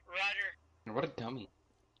dog. Roger. What a dummy.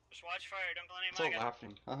 Just watch fire. Don't go any Still my guy.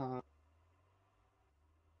 laughing.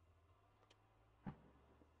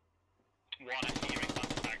 One, I see you're in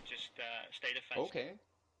contact. Just stay defensive. Okay.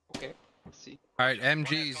 Okay. Let's see. All right,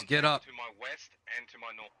 MGs, get up. To my west and to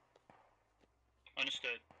my north.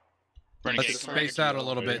 Understood. Let's space out a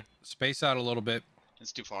little bit. Space out a little bit.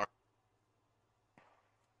 It's too far.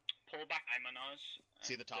 Pull back Imanos.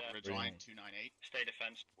 See the top of ridge line, 298. Stay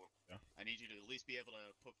defensive. I need you to at least be able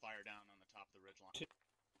to put fire down on the top of the ridge line.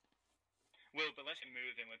 Will, but let's get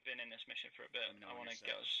moving. We've been in this mission for a bit. I want to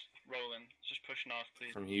get us rolling. Just push north,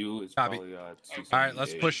 please. From you, it's Copy. probably All right,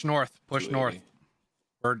 let's push north. Push north.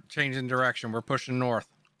 We're changing direction. We're pushing north.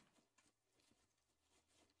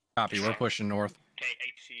 Copy. We're pushing north. Okay,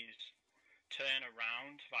 APCs. Turn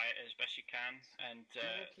around via as best you can and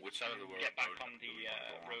Which side of the road? get back on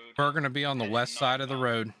the road. We're going to be on the west side of the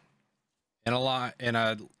road in a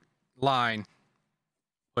line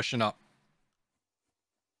pushing up.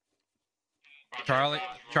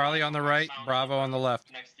 Charlie on the right, Bravo on the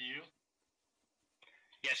left. Next to you.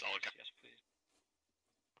 Yes, yes,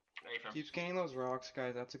 please. Keep scanning those rocks,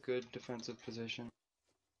 guys. That's a good defensive position.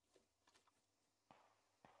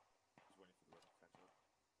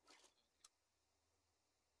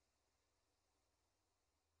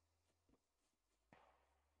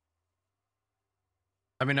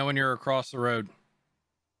 Let me know when you're across the road.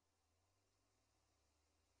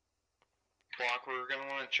 Block, we're gonna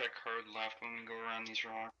want to check hard left when we go around these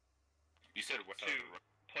rocks. You said what side of the road?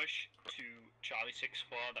 Push to Charlie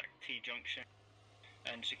 6-4, that T junction,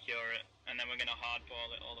 and secure it. And then we're going to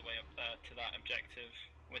hardball it all the way up there to that objective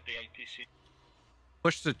with the APC.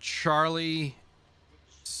 Push to Charlie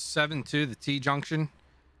 7-2, the T junction,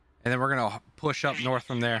 and then we're gonna push up north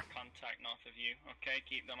from there. Contact north of you. Okay,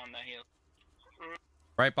 keep them on their heels.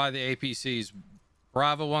 Right by the APCs.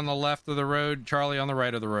 Bravo on the left of the road, Charlie on the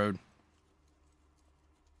right of the road.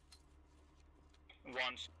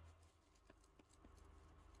 Once.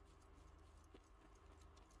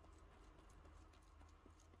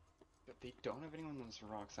 But they don't have anyone on those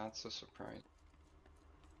rocks. That's so surprising.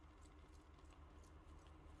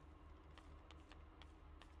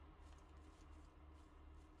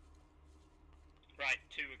 Right,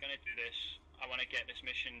 2, we're gonna do this. I want to get this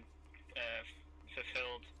mission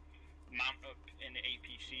fulfilled. Mount up in the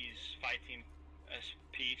APC's fighting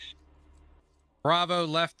piece. Bravo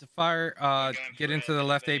left to fire. Get into the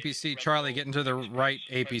left APC. Charlie, get into the right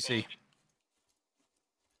APC.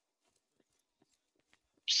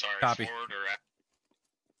 Sorry, Copy. forward or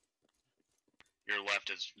your left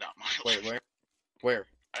is not my Wait, left. where?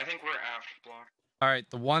 I think we're aft block. All right,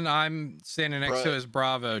 the one I'm standing next to is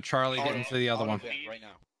Bravo. Charlie, get into the other one. Right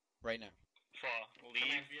now. Right now. 4, leave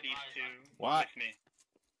these 2 What? with me.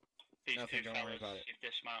 These Nothing, 2 don't worry fellas, about it. you've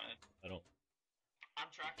dismounted. I don't. I'm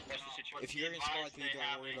tracking. What's the situation? If you're in squad 2,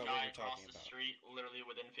 don't worry about what we're talking about. Street, literally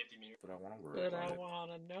within 50 meters. But I want to worry about it.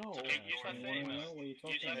 wanna know. Okay, use that thing. Use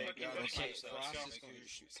that fucking Okay, push. Frost Let's is go. going to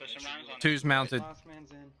shoot. Put some rounds on it. Two's mounted. Last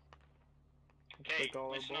man's in. Okay, Take all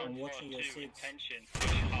listen aboard. on I'm 4, watching your 2, six. attention.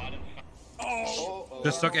 Push hard and fast. Oh!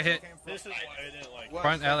 Just took a hit. This is why I didn't like.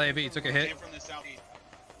 Front LAV took a hit. Came from the southeast.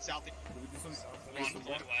 Southeast. One to the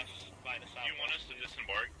west by the south. You want us to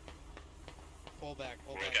disembark? Pull back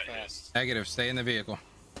fast. Negative. Stay in the vehicle.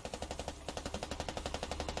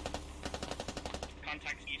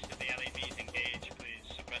 Contacts east of the LAVs engage, please.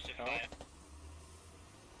 Suppressive fire.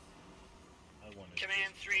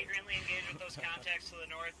 Command 3, currently engaged with those contacts to the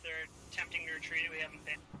north. They're attempting to retreat. We haven't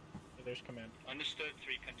been. There's command. Understood.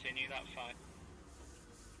 3, continue that fire.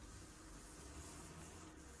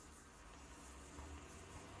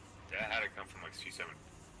 That had to come from like C7.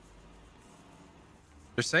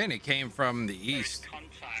 They're saying it came from the east.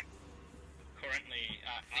 Contact currently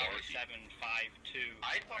at 752.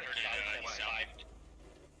 I thought it was south.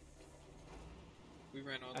 We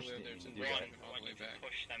ran all the way up there to the Run, all the way back.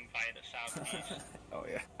 push them via the southeast. Oh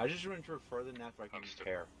yeah. I just went to further than that so I can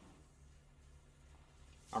repair.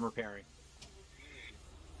 I'm repairing.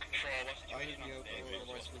 I need to go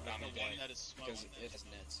otherwise we're gonna die. Because it has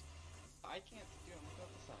nets. I can't see on the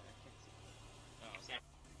other side. I can't see.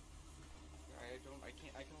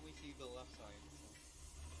 I can only see the left side. So.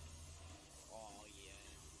 Oh yeah.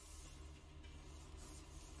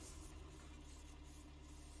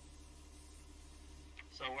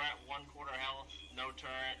 So we're at 1/4 health, no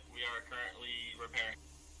turret. We are currently repairing.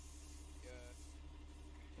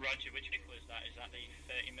 Roger, which vehicle is that? Is that the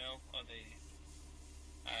 30 mil or the...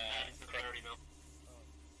 It's the 30 mil.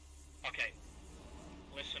 Okay,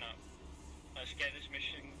 listen up. Let's get this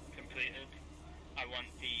mission completed. I want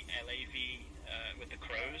the LAV with the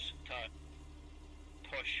crows to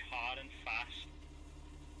push hard and fast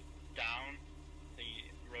down the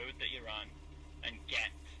road that you're on and get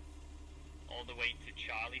all the way to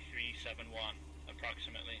Charlie 371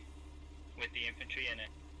 approximately with the infantry in it.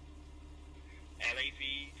 LAV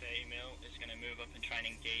 30 mil is going to move up and try and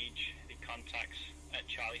engage the contacts at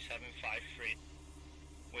Charlie 753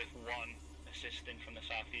 with 1 assisting from the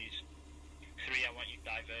southeast. 3, I want you to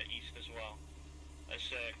divert east as well. Let's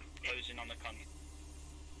close in on the con.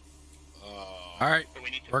 All right,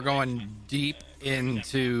 we're going deep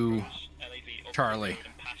into Charlie.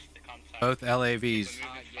 Both LAVs.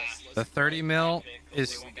 The 30 mil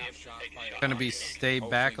is going to be stay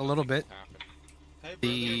back a little bit.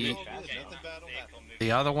 The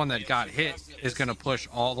other one that got hit is going to push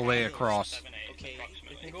all the way across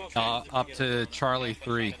up to Charlie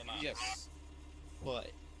 3. Yes.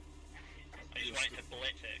 But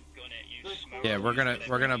yeah, we're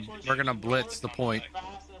gonna blitz the point.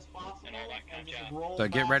 So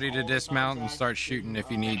get ready to dismount and start shooting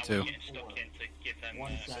if you need to.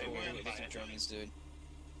 Germans, dude.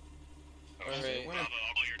 Alright. I'm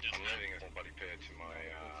letting everybody pair to my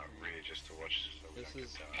rear just to watch.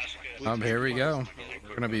 Here we go.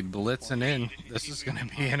 We're gonna be blitzing in. This is gonna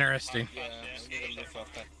be interesting. Yeah, I'm gonna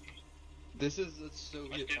fuck that. This is the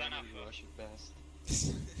Soviet army rush at best.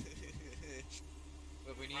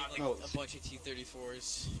 But we need like a bunch of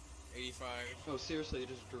T-34s, 85. Oh, seriously,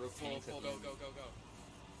 just drove Full, tanks go, at go, me. go, go.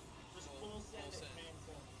 Full send.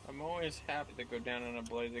 I'm always happy to go down in a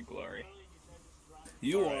blaze of glory.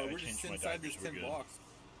 You Sorry, are. I We're changed just my inside diapers, this we're 10 good. blocks.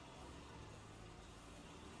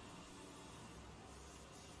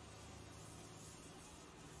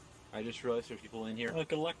 I just realized there's people in here. Oh,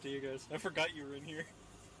 good luck to you guys. I forgot you were in here.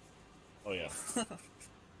 Oh yeah.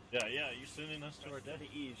 Yeah, you sending us to our death. To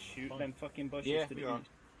the east, shoot them fucking bushes Yeah, to we the are. east.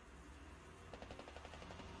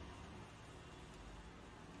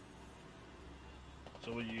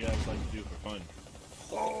 So what do you guys like to do for fun?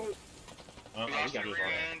 Oh! We We lost got the this rear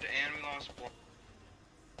all. end and we lost block.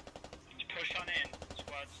 Push on in.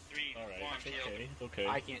 Squads 3, Alright, 1, field. okay.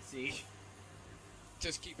 I can't see.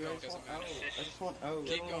 Just keep Dude, going, I just doesn't want matter. out. I just want out.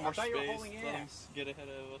 Keep going. I thought you were holding in. Get ahead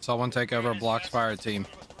of us. Someone take over Block's fire team.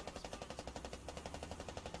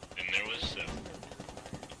 And there was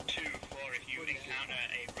 2, 4, if you encounter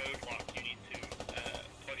a roadblock, you need to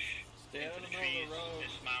push Stay out into of the the trees, road.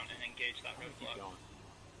 dismount, and engage that roadblock.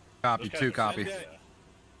 Copy, Those guys 2 are copy. sent,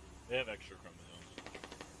 They have extra chromosomes.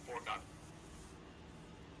 4 copy.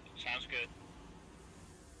 Sounds good.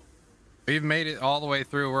 We've made it all the way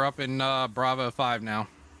through. We're up in Bravo 5 now.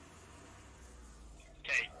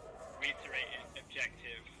 Okay, reiterating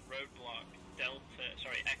objective, roadblock,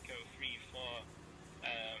 Echo 3-4,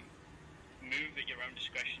 move at your own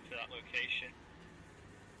discretion to that location.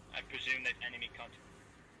 I presume there's enemy contact.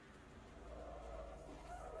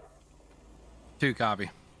 2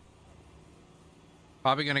 copy.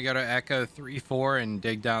 Probably going to go to Echo 3-4 and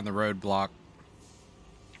dig down the roadblock.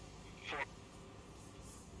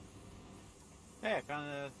 Hey, I found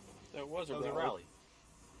a... That was a rally. rally.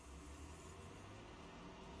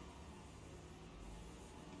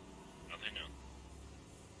 Oh, they know.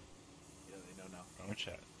 Yeah, they know now. From a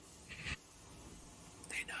chat.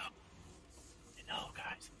 They know. They know,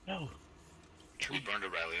 guys. No. We burned a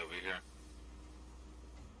rally over here.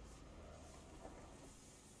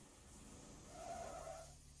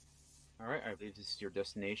 Alright, I believe this is your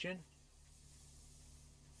destination.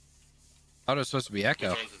 Oh, it's supposed to be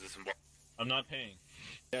Echo. I'm not paying.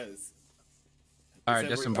 Yes. All right,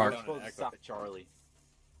 disembark. We're supposed to stop at Charlie.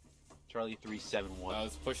 Charlie 371.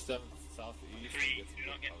 Let's push them southeast. 3, do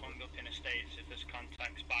not get hung up in estates if there's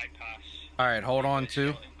contacts bypass. All right, hold on,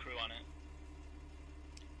 2. Crew on it.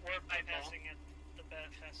 We're bypassing it. The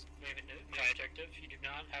bypass. We have a new Objective, you do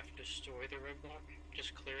not have to destroy the roadblock.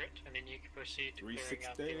 Just clear it, and then you can proceed to clearing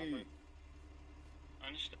out the lumber.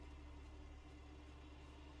 Understood.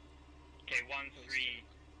 Okay, 1-3.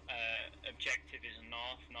 Objective is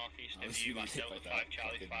northeast of you at Delta 5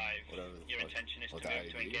 Charlie 5. Your intention is to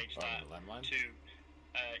move to engage that. 2,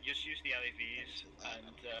 just use the LAVs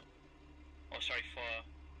and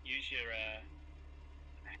use your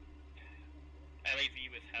LAV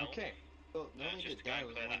with help. Okay. Well, not only Just did to go die and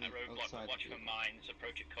was clear one that roadblock, but outside. watch for mines,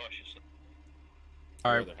 approach it cautiously.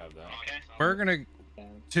 All right, Okay. we're gonna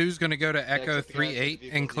 2's gonna go to Echo 3-8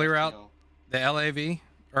 and clear out the LAV,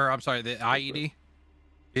 or I'm sorry, the IED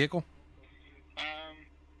vehicle.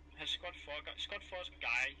 Has Squad 4's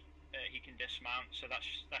guy? He can dismount, so that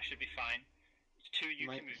should be fine. 2, you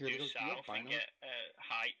can move due south and get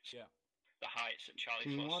heights. Yeah. The heights at Charlie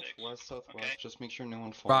Can you watch 4-6. west, southwest? Okay. Just make sure no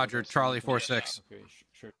one falls. Roger, Charlie 4-6. Okay,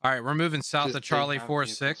 sure. All right, we're moving south Just of Charlie take out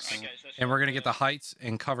 4-6, vehicles, and we're gonna get the heights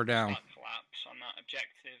and cover down. Collapse on that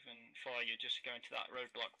objective, and 4, you're just going to that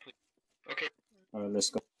roadblock, please. Okay. Alright, let's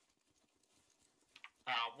go.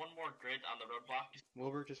 One more grid on the roadblock.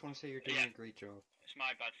 Wilbur, just want to say you're doing a great job. It's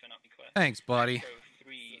my bad for not being clear. Thanks, buddy. Echo 3-4,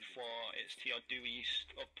 it's to your due east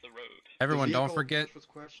up the road. Everyone, The don't vehicle forget approach was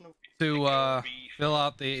questionable. to fill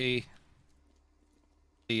out the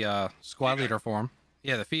squad leader form.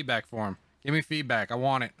 Yeah, the feedback form. Give me feedback. I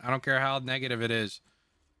want it. I don't care how negative it is.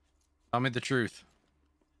 Tell me the truth.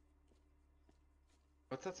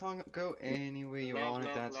 What's that song go? Any way you want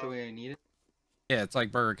it, that's the way I need it. Yeah, it's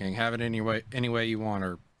like Burger King. Have it any way you want,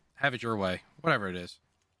 or have it your way. Whatever it is.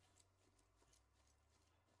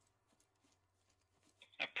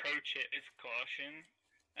 Approach it with caution,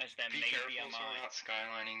 as there Be may careful be a so we're mine. not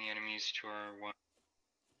skylining the enemies to our one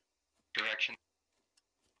direction.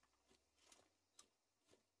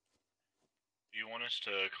 Do you want us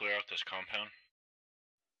to clear out this compound?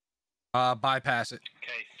 Bypass it.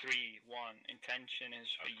 Okay, 3-1. Intention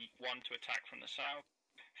is for 1 to attack from the south.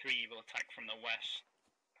 3 will attack from the west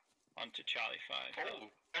onto Charlie 5. Oh,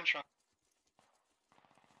 gunshot.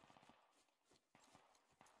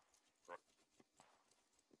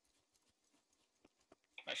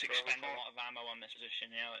 Let's expend a lot of ammo on this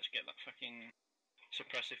position, yeah. Let's get that fucking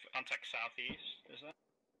suppressive contact southeast. Is that?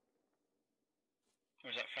 Or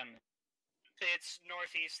is that friendly? It's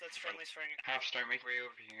northeast. That's friendly's firing. Half start making way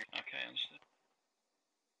over here. Okay, understood.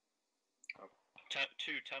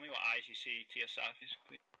 2, tell me what eyes you see to your southeast,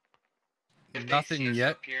 please. If Nothing they see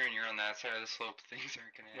us yet. up here and you're on that side of the slope, things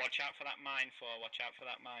aren't gonna. Watch out for that mine, watch out for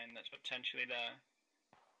that mine that's potentially there.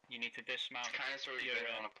 You need to dismount. It's kind of sort of your,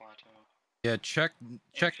 been on a plateau. Yeah, check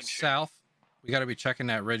Infantry. south. We got to be checking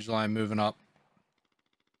that ridge line moving up.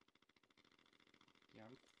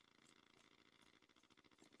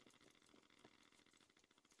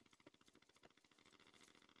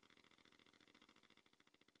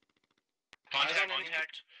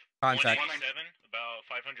 Contact. 187, about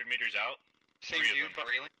 500 meters out. Same view, but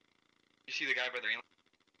railing. You see the guy by the railing?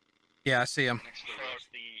 Yeah, I see him.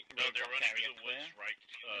 No, they're running through the woods,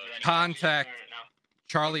 right? Contact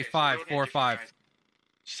Charlie 545.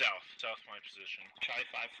 South my position. Charlie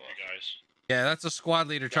 5-4. You guys. Yeah, that's a squad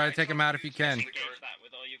leader. Try to take him out if you can. Engage that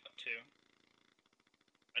with all you've got two.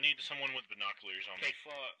 I need someone with binoculars on me. Okay,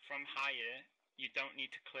 from higher, you don't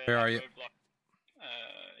need to clear Where that are you? roadblock.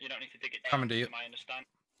 You don't need to dig it down. Coming to you. From my understanding.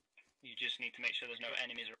 You just need to make sure there's no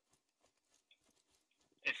enemies.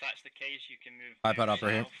 If that's the case, you can move iPad up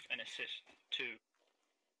right here. south and assist two.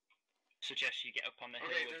 Suggest you get up on the hill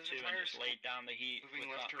with two and just lay down the heat. Moving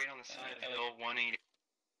with left that, to right on the side of the hill, 180.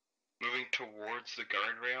 Moving towards the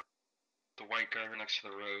guardrail. The white guard next to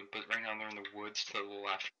the road, but right now they're in the woods to the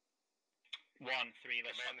left. 1-3,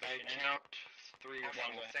 let's Command, push in. count 3 or 4.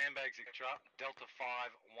 Sandbags, etc. Delta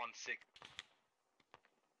 5-1-6.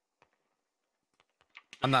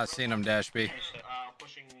 I'm not seeing him, Dash B.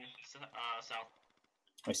 Pushing south.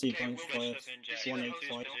 I see Okay, points. we'll just inject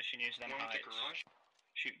 185. position, use them heights.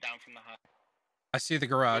 Shoot down from the height. I see the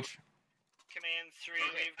garage. Command 3,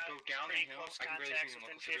 Okay, we've go got down the pretty hill. close I can barely contacts see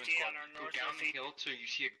within them. 50 on our Go north down the feet. hill till you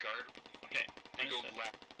see a guard. Okay, And go understood.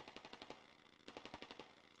 left.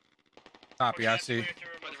 Copy, I see.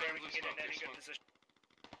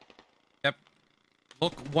 Yep.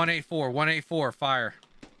 Look, 184, fire.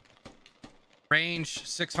 Range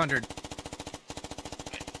 600.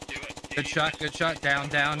 Good shot, down.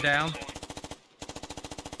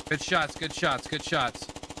 Good shots.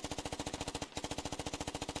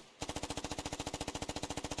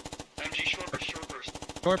 MG short burst.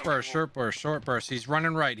 Short burst. He's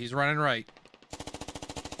running right.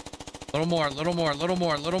 Little more.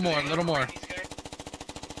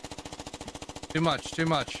 Too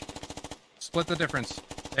much. Split the difference.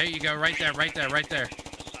 There you go, right there.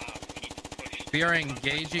 We are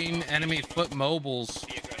engaging enemy foot mobiles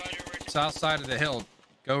south side of the hill.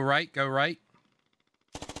 Go right. More right.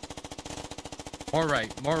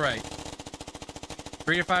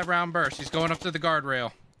 3 to 5 round burst. He's going up to the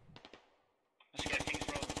guardrail.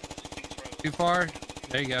 Too far?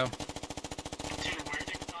 There you go.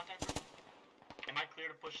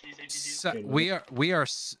 We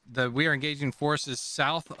are engaging forces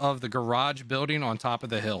south of the garage building on top of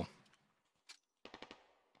the hill.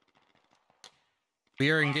 We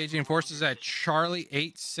are engaging forces at Charlie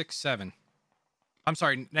 867. I'm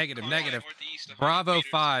sorry, negative. Bravo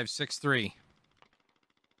 563.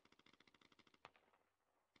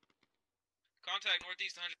 Contact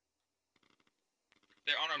northeast 100.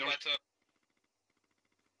 They're on our plateau.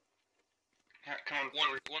 Come on.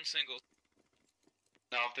 One single.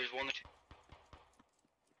 No, if there's one. Did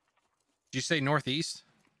you say northeast?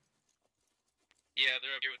 Yeah,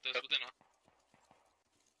 they're up here with us. Within a...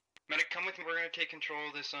 Medic, come with me. We're gonna take control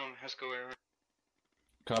of this Hesco area.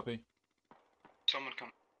 Copy. Someone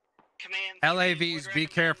come. Command. LAVs, be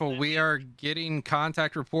careful. We are getting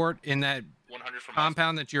contact report in that 100 from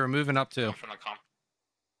compound that you're moving up to. From the comp.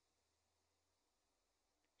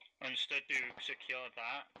 Understood to secure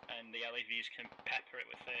that, and the LAVs can pepper it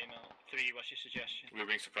with AML. 3, what's your suggestion? We're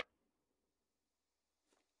being surprised.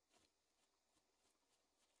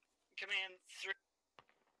 Command 3.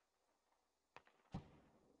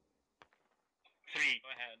 3,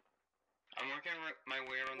 go ahead. I'm working my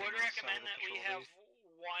way around Would the north side recommend of the that we patrol have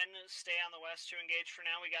one stay on the west to engage for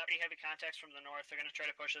now. We got pretty heavy contacts from the north. They're going to try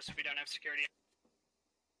to push us if we don't have security.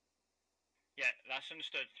 Yeah, that's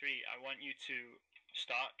understood. 3, I want you to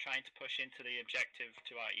start trying to push into the objective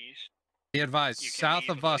to our east. Be advised, south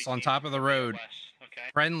of us on top of the road.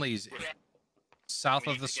 Okay. Friendlies. South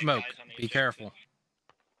of the smoke. Be careful.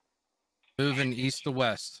 Moving east to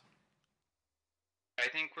west. I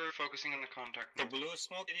think we're focusing on the contact. The blue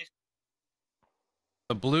smoke.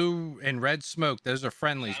 The blue and red smoke, those are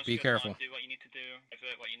friendlies. Sounds Be good, careful. Lon. Do what you need to do.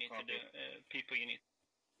 Divert what you need to do. People you need.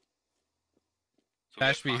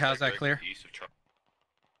 Ashby, how's that clear?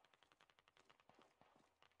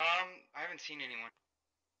 I haven't seen anyone.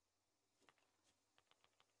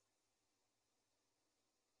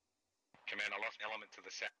 Command, I lost an element to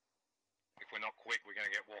the south. If we're not quick, we're going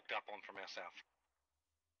to get walked up on from our south.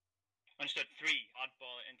 Understood. 3,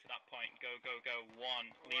 oddball it into that point. Go. 1,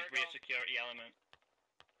 leave rear security element.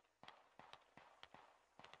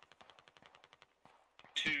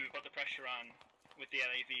 2, put the pressure on with the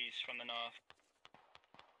LAVs from the north.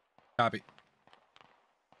 Copy.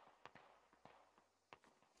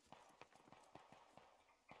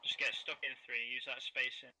 get stuck in 3. Use that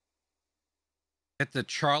spacing. Hit the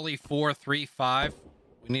Charlie 435.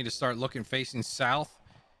 We need to start looking facing south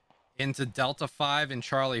into Delta 5 and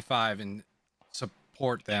Charlie 5 and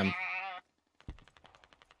support them.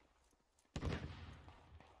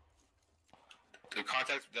 The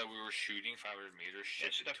contact that we were shooting 500 meters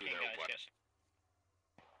shifted to their west.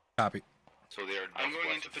 Copy. So they are I'm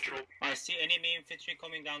going into patrol. I see enemy infantry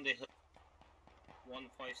coming down the hill.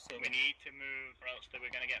 157. We need to move, or else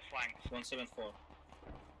we're gonna get flanked. 174.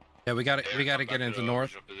 Yeah, we gotta get into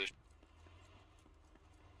north.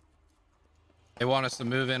 They want us to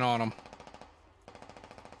move in on them.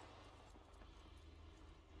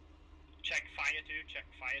 Check fire 2, check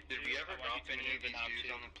fire 2. Did we ever drop any of these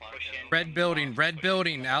dudes on the platform? Red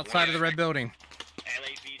building, outside of the red building.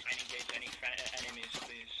 LAVs and engage any enemies,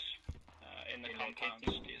 please. In the compounds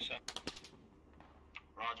to yourself.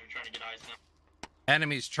 Roger, trying to get eyes now.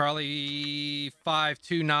 Enemies, Charlie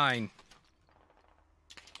 529.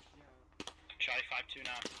 Charlie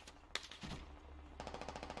 529.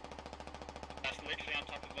 That's literally on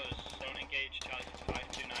top of us. Don't engage Charlie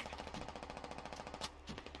 529.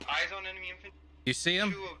 Eyes on enemy infantry. You see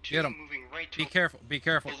them? 202 Get them. Moving right to Be careful. Be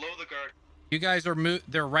careful. below the guard. You guys are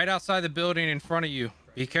they're right outside the building in front of you.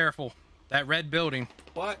 Be careful. That red building.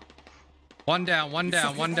 What? One down, one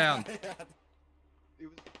down, one down. We're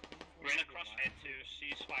in a crosshead to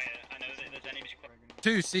ceasefire. I know that there's enemies.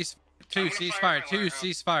 Two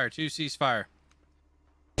ceasefire.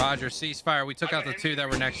 Roger, ceasefire. We took out the 2 that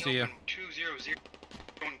were next to you. 200.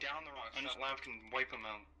 Going down the rocks. That lav can wipe them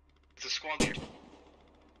out. It's a squad leader. 2,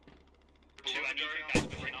 I need you guys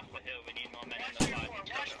pushing off the hill. We need more men in the fire.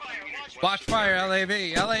 Watch fire, LAV,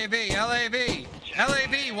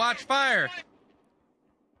 watch fire.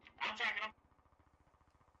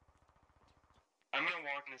 I'm gonna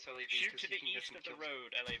walk in this LAV. Shoot to the east of the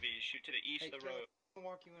road, LAV. Shoot to the east of the road.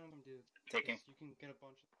 Walk you in them, dude. Taking. You can get a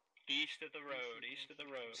bunch of... East of the road, east of the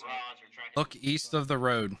road. Look east of the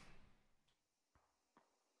road.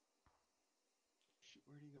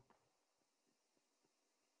 Where'd he go?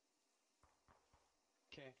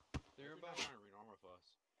 Okay. They're about trying to read armor with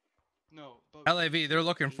us. No, but... LAV, they're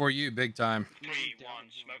looking for you big time. 3-1,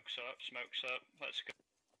 smokes up. Let's go.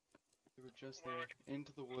 They were just there,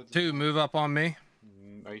 into the woods. 2, move up on me.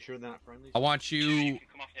 Are you sure they're not friendly? I want you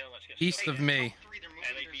Come off hill, let's get east of me.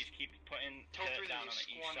 LAVs keep putting down on the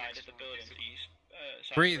east side of the building. East,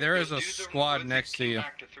 3, there is a squad next to you.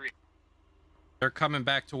 They're coming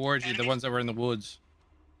back towards you, the ones that were in the woods.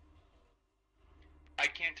 I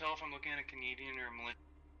can't tell if I'm looking at a Canadian or a militia.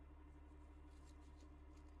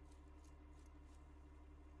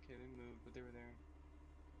 Okay, they moved, but they were there.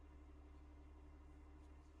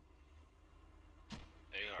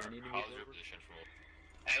 How's your position from?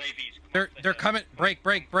 They're coming. Break.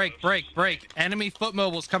 Enemy foot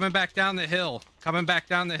mobiles coming back down the hill.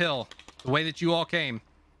 The way that you all came.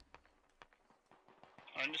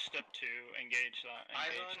 Understood to engage that. Eyes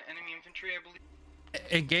on enemy infantry, I believe.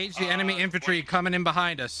 Engage the enemy infantry coming in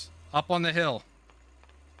behind us. Up on the hill.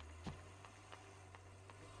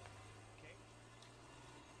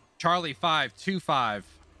 Charlie 525.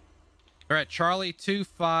 They're at Charlie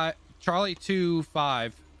 25. Charlie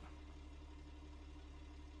 25.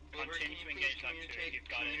 Continue to engage that 2. You've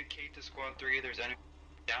got it. Communicate to squad 3. There's enemy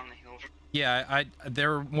down the hill. Yeah,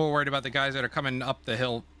 they're more worried about the guys that are coming up the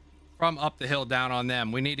hill, from up the hill down on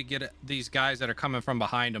them. We need to get these guys that are coming from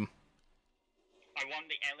behind them. I want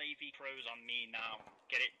the LAV pros on me now.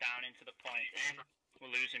 Get it down into the point. We're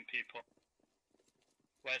losing people.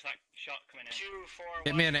 Where's that shot coming in? 2-4.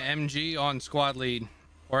 Hit me an MG on squad lead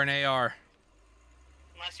or an AR.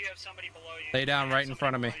 Unless you have somebody below you. Lay down right in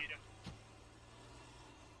front of me. I'm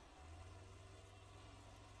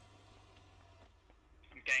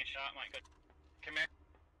getting shot, Mike. Come here.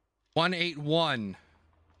 181.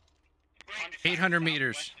 800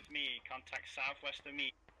 meters. Southwest of me. Contact southwest of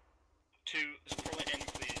me. 2, pull it in,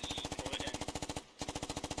 please. Pull it in.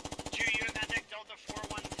 2, you have that Delta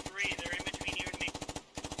 413. They're in between you and me.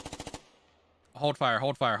 Hold fire.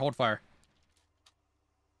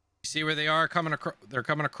 You see where they are coming across? They're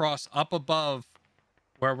coming across up above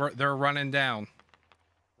where they're running down.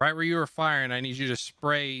 Right where you were firing, I need you to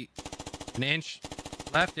spray an inch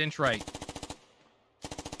left, inch right.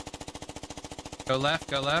 Go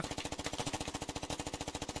left. We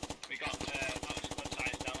got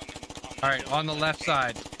squad-sized element on All right, on the left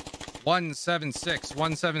side.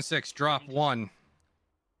 176, drop 1.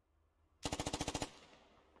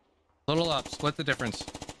 Little up, split the difference.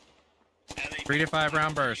 3 to 5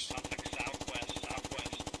 round burst. Southwest,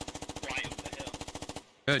 right up the hill.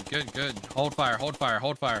 Good. Hold fire. Light up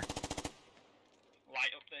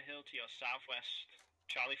the hill to your southwest.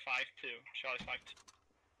 Charlie fact.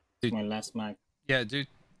 Dude. My last mag. Yeah, dude.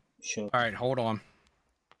 Sure. All right, hold on.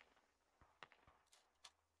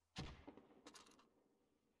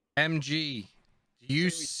 MG, do you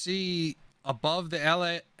see above the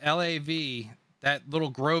LAV that little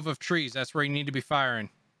grove of trees? That's where you need to be firing.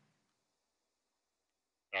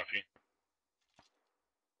 Copy.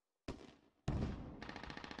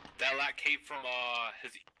 That lat came from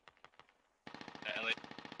his LA.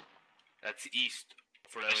 That's east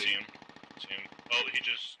for LA. I see him. Oh, he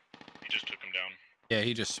just took him down. Yeah,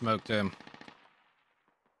 he just smoked him.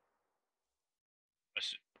 I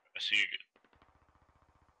see you.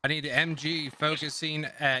 I need MG focusing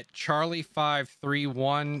at Charlie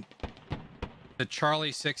 531 to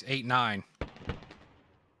Charlie 689. 3,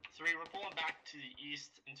 we're pulling back to the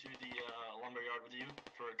east into the lumberyard with you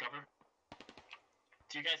for cover.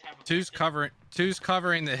 Do you guys have a Two's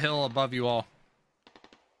covering the hill above you all.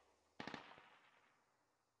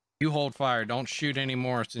 You hold fire. Don't shoot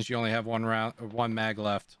anymore since you only have one mag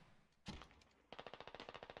left.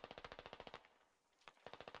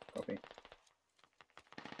 Copy.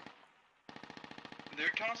 They're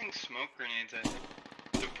tossing smoke grenades at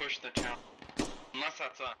to push the town. Unless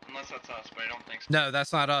that's us, but I don't think so. No,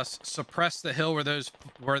 that's not us. Suppress the hill where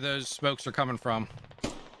those smokes are coming from.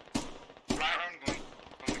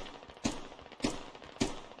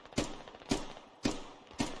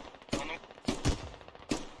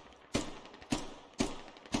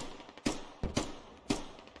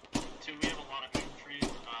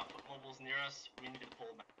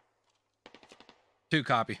 Two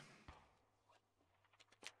copy.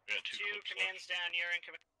 Two commands down, you're in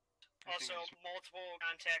command. Also, multiple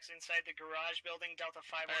contacts inside the garage building, Delta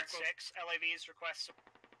 516. LAVs request.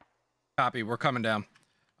 Copy. We're coming down.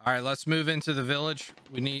 All right, let's move into the village.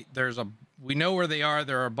 We know where they are.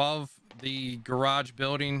 They're above the garage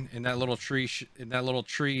building in that little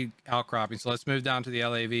tree outcropping. So let's move down to the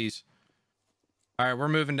LAVs. All right, we're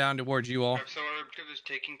moving down towards you all. So our objective is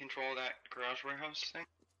taking control of that garage warehouse thing.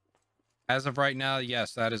 As of right now,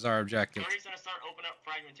 yes, that is our objective. Gary's gonna start open up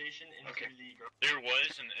fragmentation into the garage. There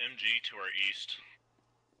was an MG to our east.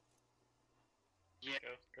 Yeah.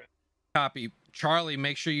 Go. Copy. Charlie,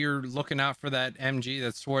 make sure you're looking out for that MG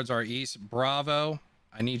that's towards our east. Bravo,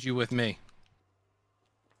 I need you with me.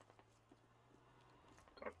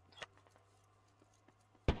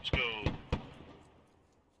 Let's go.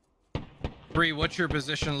 3, what's your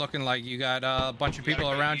position looking like? You got a bunch of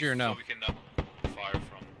people around you or no? So we can fire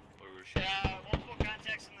from where we're shooting. Multiple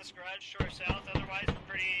contacts in this garage, short south. Otherwise, we're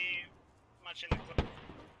pretty much in the clip.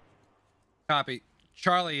 Copy.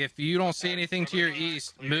 Charlie, if you don't see anything to your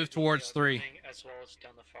east, move towards 3. As well as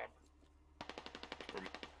down the fob.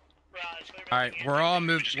 All right, we're all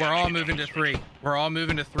moving to 3. We're all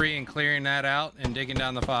moving to 3 and clearing that out and digging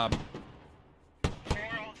down the fob. 4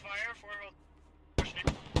 hold fire. 4 hold.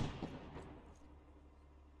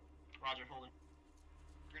 Roger, holding.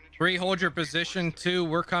 3, hold your position. 2,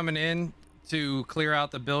 we're coming in to clear out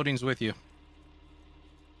the buildings with you.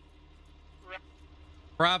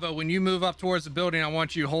 Bravo, when you move up towards the building, I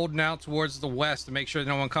want you holding out towards the west to make sure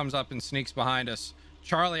no one comes up and sneaks behind us.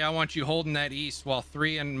 Charlie, I want you holding that east while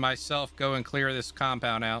 3 and myself go and clear this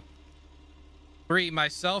compound out. 3,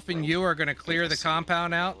 myself and you are going to clear the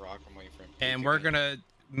compound out, and we're going to,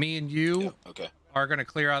 me and you are going to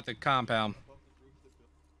clear out the compound.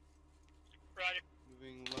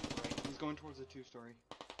 Moving left, right. He's going towards the 2-story.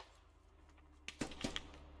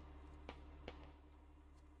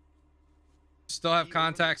 Still have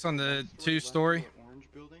contacts on the 2-story. Orange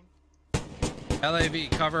building. LAV,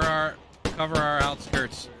 cover our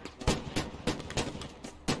outskirts.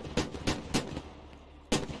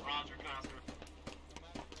 Roger, Coster.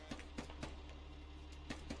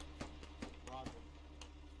 Roger.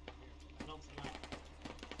 Don't see that.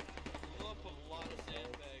 We'll up a lot of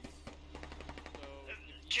sandbags. So,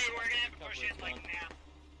 2, we're gonna have to push in like now.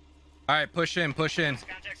 All right, push in.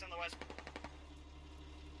 Contacts on the west.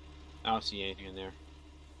 I don't see anything in there.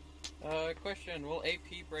 question, will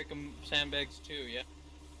AP break them sandbags too, yeah?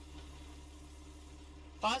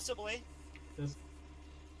 Possibly.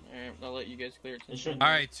 Alright, I'll let you guys clear it.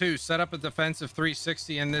 Alright, 2, set up a defensive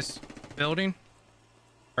 360 in this building.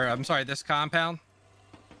 Or, I'm sorry, this compound.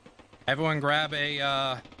 Everyone grab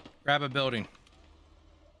a building.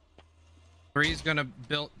 3's gonna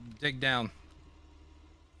dig down.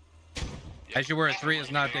 As you were, 3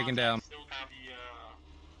 is not digging down.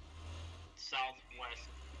 Southwest.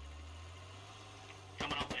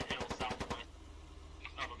 Coming up the hill southwest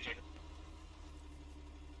of objective.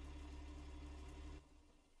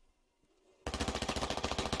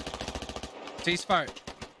 Ceasefire.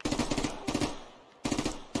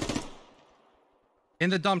 In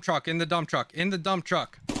the dump truck, in the dump truck, in the dump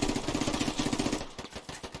truck.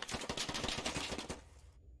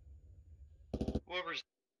 Whoever's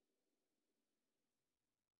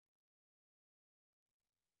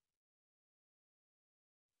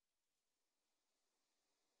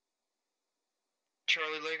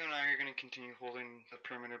Charlie, Lego and I are going to continue holding the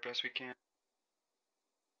perimeter best we can.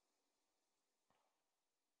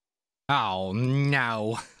 Oh,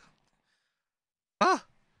 no. Ah,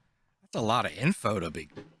 that's a lot of info to be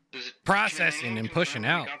processing and pushing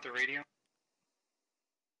out. Got the radio?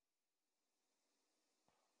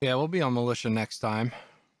 Yeah, we'll be on militia next time.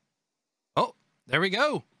 Oh, there we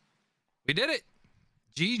go. We did it.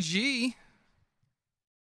 GG.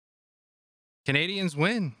 Canadians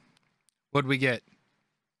win. What'd we get?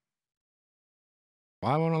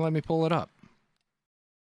 Why won't it let me pull it up?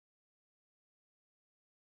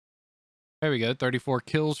 There we go. 34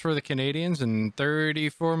 kills for the Canadians and 30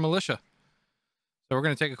 for militia. So we're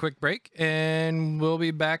going to take a quick break and we'll be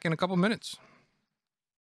back in a couple minutes.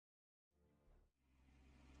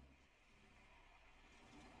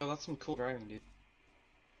 Oh, that's some cool driving, dude.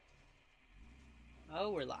 Oh,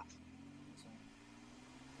 we're live.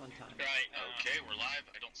 Fun time. Right. Okay, we're live.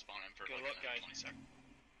 I don't spawn in for Good like luck, guys. 20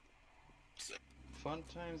 seconds. Fun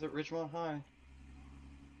times at Ridgemont High.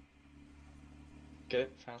 Get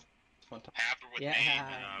it? Fast. Fun time. Happer with Yeah,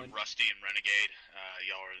 me, Rusty and Renegade.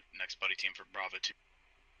 Y'all are the next buddy team for Bravo 2.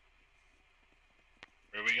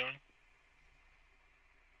 Where are we going?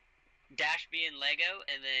 Dash B and Lego,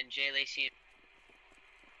 and then Jay Lacey and...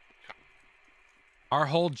 Our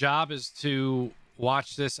whole job is to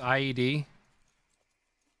watch this IED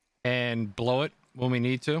and blow it when we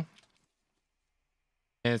need to.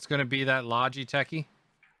 And it's going to be that Logitech-y.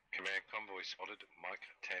 Command convoy spotted Mike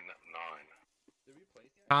 10-9.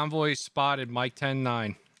 Convoy spotted Mike 10-9.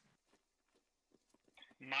 Mike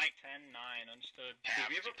 10-9, understood. Did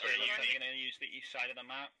we ever play Are that? you going to use the east side of the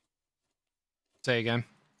map? Say again.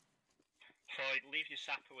 So leave your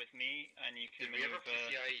sapper with me, and you can Did we ever maneuver. put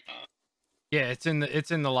the IED? Yeah,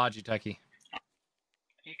 it's in the Logitech-y.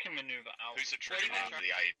 You can maneuver out. Who's the trigger man for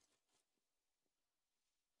the IE?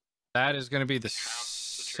 That is going to be the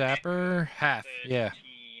sapper half. Yeah.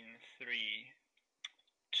 3,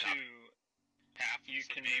 2. Half You is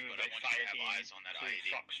the can name, move but I a want you fire to have beam eyes on that to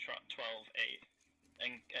IED. Foxtrot 12-8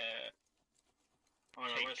 and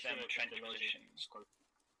take them trench positions.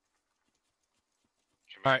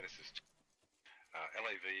 Command, Alright. this is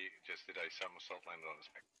LAV just did a somersault landed on his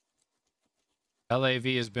back.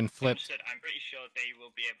 LAV has been flipped. Understood. I'm pretty sure they will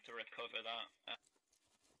be able to recover that.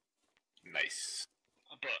 Nice.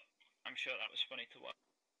 But I'm sure that was funny to watch.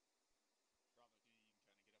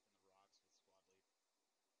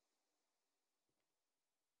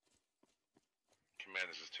 Command,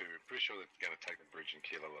 this is 2. Pretty sure they're going to take the bridge in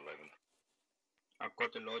Kilo 11. I've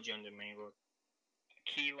got the Logi on the main road.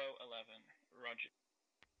 Kilo 11, roger.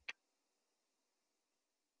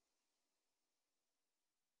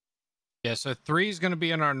 Yeah, so 3 is going to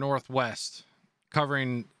be in our northwest,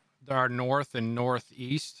 covering our north and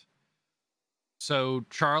northeast. So,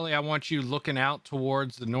 Charlie, I want you looking out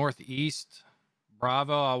towards the northeast.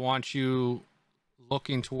 Bravo, I want you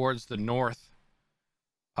looking towards the north.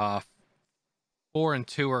 4 and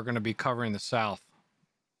 2 are going to be covering the south.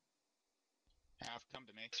 Half, come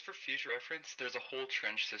to me. Just for future reference, there's a whole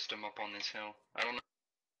trench system up on this hill. I don't know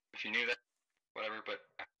if you knew that, whatever, but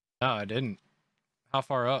No, I didn't. How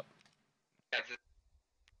far up? yeah,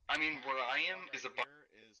 I mean, where I am is about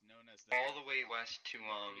Is known as all the way west to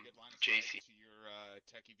JC. to your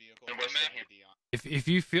techie vehicle. And what's that? If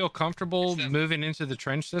you feel comfortable moving into the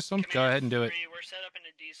trench system, go ahead and do it. We're set up in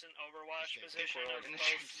a decent overwatch position of in the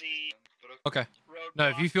both the Okay. road No,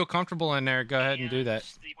 if you block feel comfortable in there, go ahead and do that.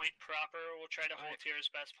 the point proper. We'll try to hold here as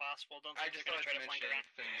best possible. Don't I think just we're thought gonna try to to flank mention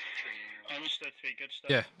around. things between. Understood, 3, good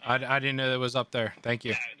stuff. Yeah, I didn't know that was up there. Thank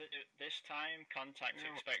you. Yeah, this time contact's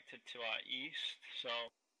expected to our east, so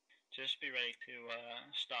just be ready to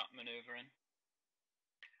start maneuvering.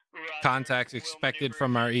 Roger, Contacts we'll expected maneuver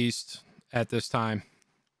from our east at this time.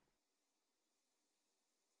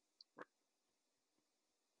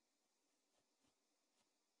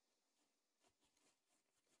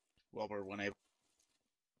 Wilber, when able.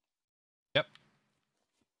 Yep.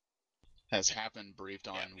 Has happened briefed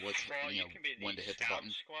on what's Well, you you know can be the when to hit the scout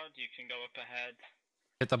button. squad. You can go up ahead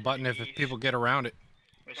Hit the button if people get around it.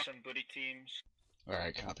 with some buddy teams. All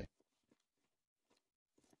right, copy.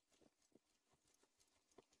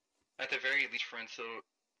 At the very least, friends,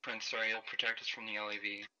 it'll protect us from the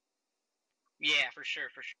LAV. Yeah, for sure,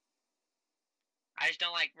 for sure. I just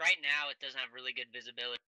don't like right now. It doesn't have really good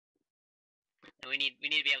visibility, and we need to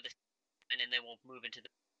be able to, and then we'll move into the.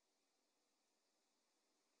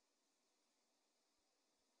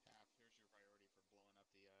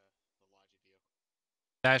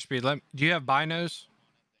 Dash speed. Do you have binos?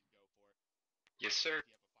 Yes, sir.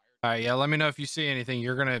 All right, yeah. Let me know if you see anything.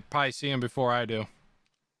 You're gonna probably see them before I do.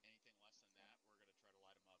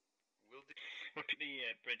 What the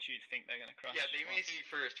bridge you'd think they're gonna cross? Yeah, they may see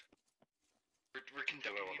first. We're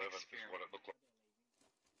conducting an 11 is experiment. what it looked like.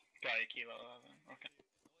 Got a kilo 11. Okay.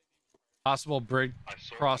 Possible bridge I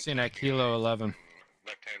saw crossing them at Kilo 11.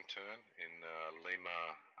 Left-hand turn in Lima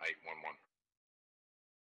 811.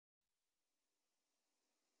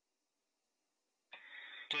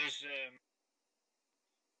 Does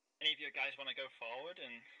any of your guys want to go forward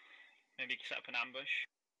and maybe set up an ambush?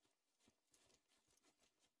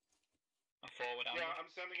 A forward ambush? Yeah,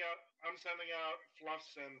 I'm sending out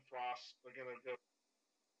Fluffs and Frost. They're gonna go.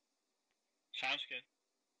 Sounds good.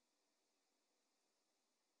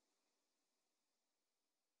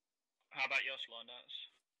 How about your Slondats?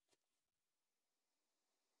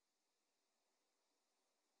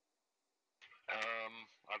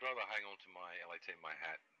 I'd rather hang on to my LAT and my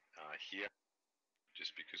hat here,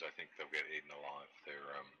 just because I think they'll get eaten alive.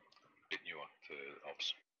 They're a bit newer to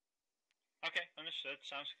ops. Okay, understood.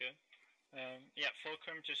 Sounds good. Yeah,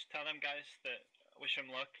 Fulcrum, just tell them guys that wish them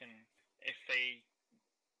luck, and if they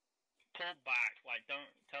pull back, like don't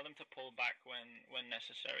tell them to pull back when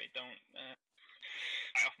necessary. Don't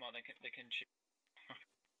fight off more than they can shoot.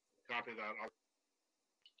 Copy that.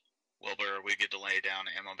 Wilbur, we get to lay down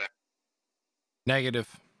ammo back. Negative.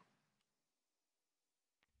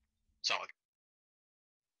 Solid.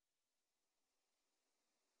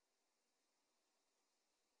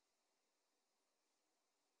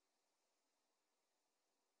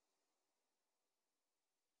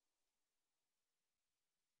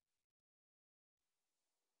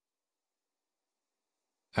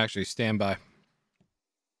 Actually, stand by.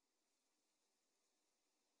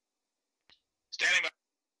 Standing by.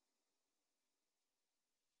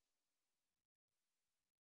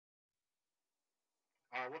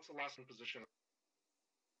 What's the last in position?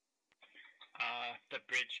 The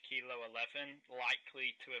bridge Kilo 11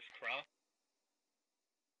 likely to have crossed.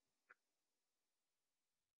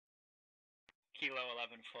 Kilo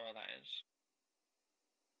 11-4, that is.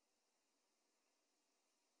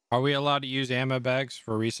 Are we allowed to use ammo bags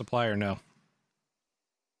for resupply or no?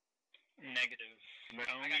 Negative.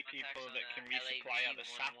 Only people that can resupply are the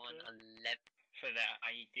sapper for their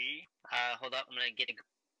IED. Hold up, I'm gonna get a.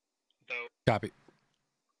 Though Copy.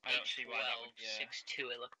 I don't see why that would. 6-2,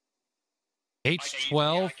 it looks.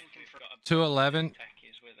 H12 to 11.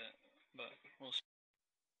 Techies with it, but we'll see.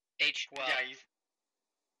 H12. Yeah,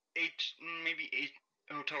 maybe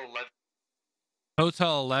Hotel 11.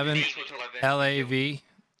 Hotel 11. Hotel 11. LAV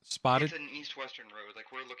spotted. It's an east-western road. Like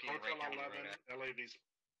we're looking Hotel right down the 11, road. LAV's.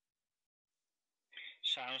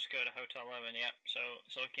 Sounds good. Hotel 11. Yep. So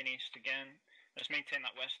looking east again. Let's maintain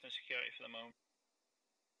that western security for the moment.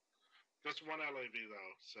 Just one LAV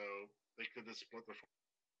though, so they could have split the.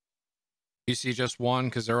 You see just one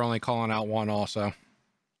because they're only calling out one also.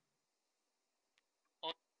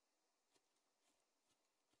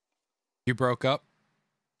 You broke up?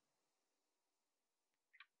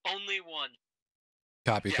 Only one.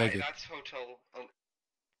 Copy, Yeah, thank you. That's Hotel 11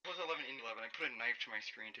 in 11. I put a knife to my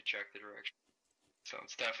screen to check the direction. So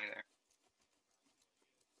it's definitely there.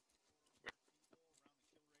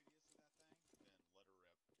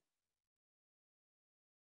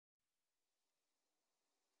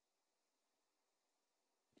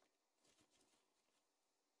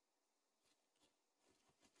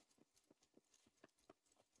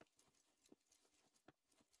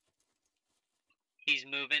 He's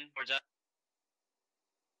moving towards us.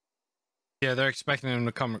 Yeah, they're expecting him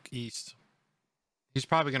to come east. He's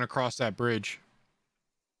probably going to cross that bridge.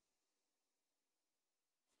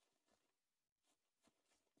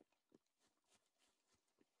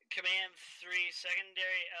 Command 3,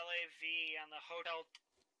 secondary LAV on the Hotel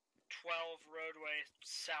 12 roadway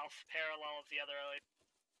south parallel of the other LAV.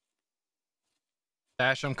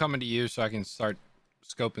 Dash, I'm coming to you so I can start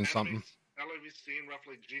scoping something. LAV's seen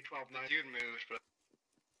roughly G12 9. Dude moved, but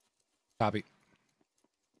Copy.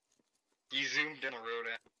 he zoomed down the road.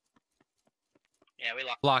 Yeah, we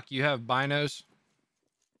locked. Block, you have binos?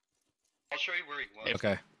 I'll show you where he was.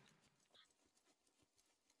 Okay.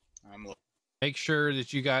 I'm looking. Make sure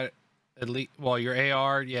that you got at least, well, your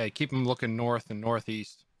AR, yeah, keep him looking north and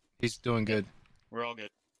northeast. He's doing good. We're all good.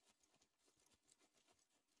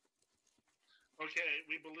 Okay,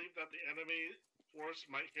 we believe that the enemy force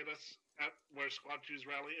might hit us at where Squad 2's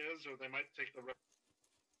rally is, or they might take the road.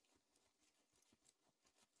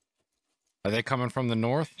 Are they coming from the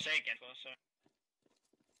north? Say again, sir.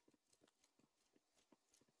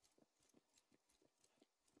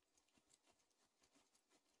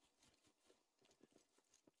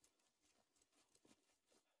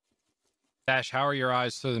 Dash, how are your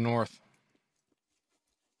eyes to the north?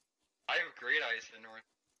 I have great eyes to the north.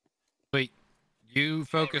 Wait, you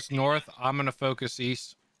focus north. I'm gonna focus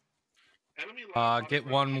east. Get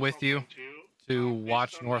one with you to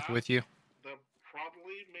watch north with you. They'll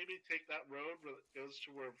probably maybe take that road that goes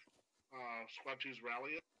to where Squad 2's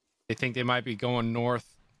rally is. They think they might be going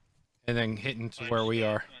north and then hitting to where we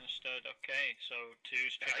are. Understood. Okay, so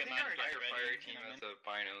 2's I checking think that. our entire fire team has the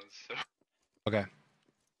binos. So. Okay.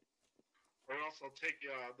 Or else they'll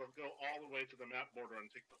they'll go all the way to the map border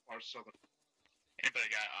and take the far southern.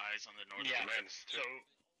 Anybody got eyes on the north? Yeah. So,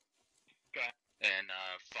 go ahead. and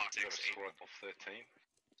Fox Go to 6 squad 13.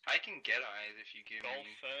 I can get eyes if you give Golf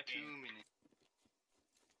me 13. 2 minutes.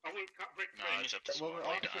 Oh wait, Brick. No, it's up to squad.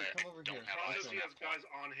 Well, Like, okay, I come over don't here. have eyes Because on he that has guys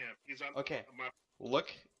on him. He's on Okay. my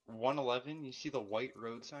Look, 111. You see the white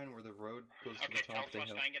road sign where the road goes to the Okay, top of the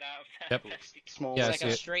Telfrost, hill? try and get out of Yep. there. Small. Yeah, I It's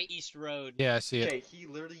like see a it. straight east road. Yeah, I see it. Okay, he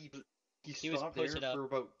literally he was stopped there posted up. for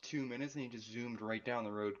about 2 minutes and he just zoomed right down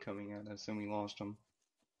the road coming at us and we lost him.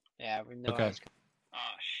 Yeah, we know. Okay. Oh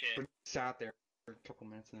shit. But he sat there for a couple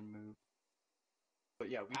minutes and then moved.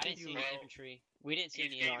 But yeah, we I can didn't do see any infantry. We didn't see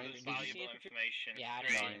He's any gave infantry. us Did you see valuable infantry? information. Yeah, I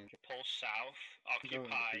Three, didn't see pull south,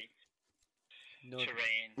 occupy No.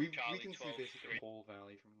 terrain. we Charlie can see 12, basically 3. the whole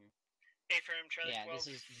valley from here. Affirm, Charlie Yeah, 12,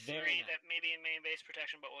 this is 3, very that may be in main base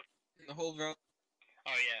protection, but we'll... The whole road.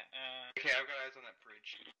 Oh yeah. Okay, I've got eyes on that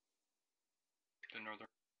bridge. The northern.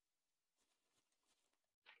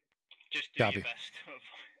 Just do Copy. your best to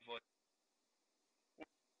avoid.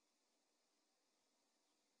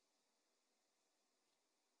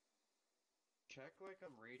 Check like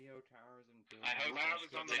radio towers and buildings. I hope Lab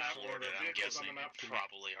is on the They map pulled border. it. I'm Vehicles on guessing the map.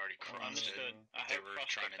 probably already crossed it. Understood. I They hope were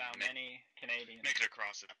Frost trying took to down many Canadians. make it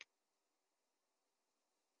across it.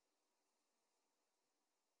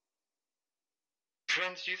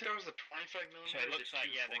 Friends, do you think it was the 25mm? So it looks like,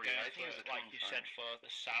 yeah, they're going I think it was for, the like you said, for the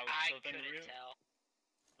south I southern couldn't route, tell.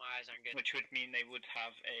 My eyes aren't good. which would mean they would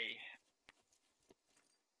have a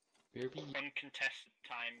uncontested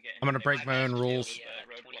time getting. I'm gonna break my own rules.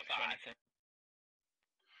 Roadblocks or anything.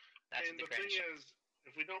 That's And the the thing grand is,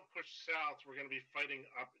 if we don't push south, we're going to be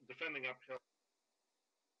defending uphill.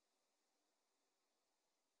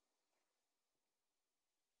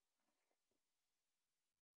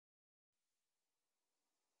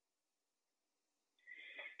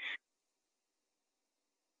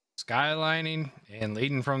 Skylining and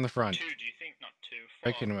leading from the front. Two, do you think not two?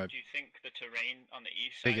 Breaking Four, them up. do you think the terrain on the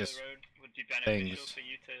east side of Biggest the road would be beneficial things. for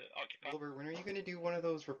you to occupy? Wilbur, when are you gonna do one of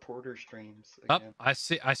those reporter streams Up, again? I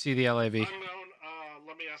see the LAV. Unknown,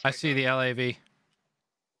 let me ask I my see guys. the LAV.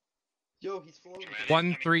 Yo, he's floating.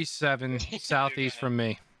 137 southeast from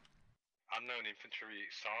me. Unknown infantry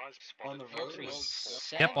size spotted On the from road?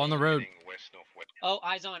 south, Yep, on the road. heading west northwest. Oh,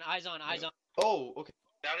 eyes on, eyes on, eyes on. Oh, okay.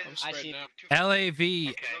 That I'm is I spreading see. out.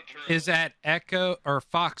 LAV is at Echo or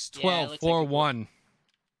Fox Yeah, it 12 looks like 41.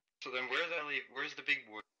 So then where's the big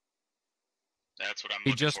wood? That's what I'm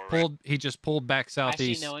He looking just for. pulled. He just pulled back I see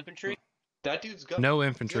southeast. no infantry. That dude's got No he's got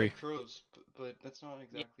infantry. crows, but that's not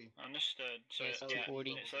exactly. Understood. So Yes, yeah,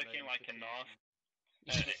 240. it's looking like a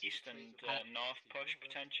north, east and north push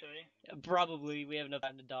potentially, Probably we have enough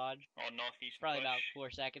time to dodge. or northeast Probably push. about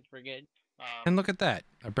 4 seconds. We're good. And look at that.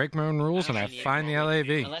 I break my own rules and I find the LAV.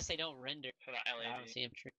 Unless they don't render. For that I LAV. don't see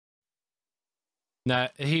infantry. Nah,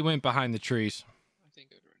 he went behind the trees. I think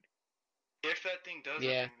it would render. If that thing does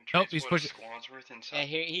Yeah. Nope, he's pushing. Squadsworth inside. Yeah,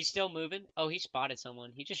 here he's still moving. Oh, he spotted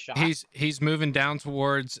someone. He just shot. He's moving down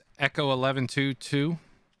towards Echo 1122.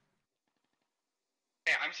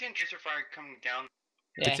 Yeah, I'm seeing tracer fire coming down.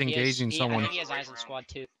 Yeah, It's he has- engaging I someone. think he has eyes on squad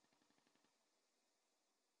 2.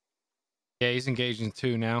 Yeah, he's engaging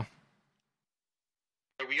two now.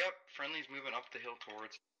 We got friendlies moving up the hill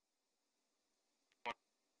towards.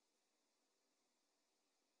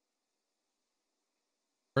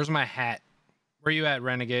 Where's my hat? Where you at,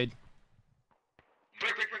 Renegade?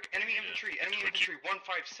 Break. Enemy infantry.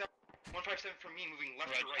 157. 157 from me, moving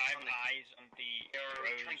left to Road, right. I have eyes on the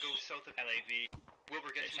road. Try and go south of LAV.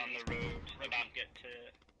 Wilbur, get It's to on me. the road. About to get to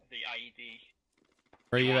the IED.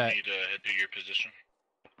 Where you at? Need to head to your position.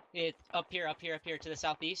 It's up here to the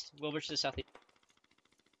southeast. Wilbur to the southeast.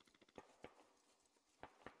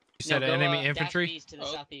 You said enemy dash infantry? east to the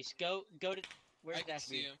southeast. Go to. Where's I can dash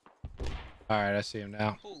see B? him. Alright, I see him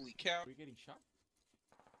now. Holy cow. Are we getting shot?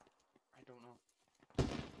 I don't know.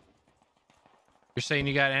 You're saying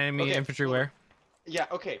you got enemy Okay, infantry well, where? Yeah,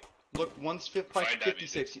 okay. Look, one's Find that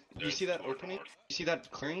 56. You see that toward opening? north. You see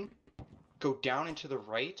that clearing? Go down and to the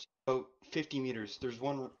right, about 50 meters. There's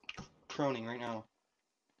one croning right now.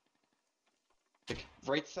 Like,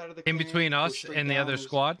 right side of the In clearing, between go us straight and the down, other there's-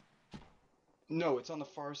 squad? No, it's on the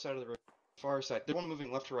far side of the road. Far side. The one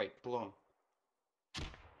moving left to right, below him.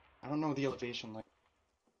 I don't know the elevation like.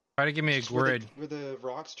 Try to give me a grid. Where the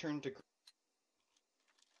rocks turn to.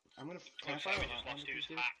 I'm gonna. Can I fire we just lost who's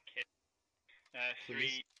hat kit.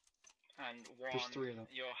 3 and 1. There's 3 of them.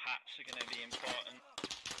 Your hats are going to be important.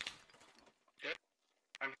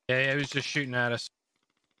 Yeah, he was just shooting at us.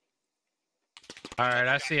 Alright,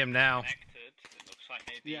 I see him now. It looks like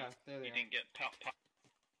maybe you didn't get pop.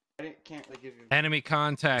 I can't like, give you. Enemy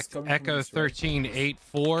contact, Echo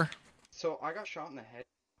 1384. So I got shot in the head.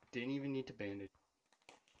 Didn't even need to bandage.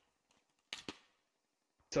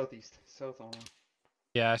 Southeast. South on him.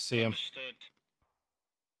 Yeah, I see him. Understood.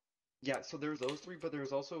 Yeah, so there's those 3, but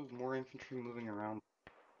there's also more infantry moving around.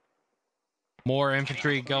 More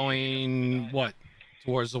infantry going, what?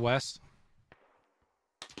 Towards the west?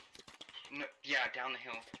 No, yeah, down the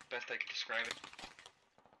hill. Best I could describe it.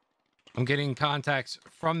 I'm getting contacts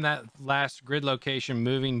from that last grid location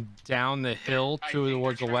moving down the hill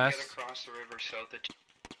towards the west. Across the river south of...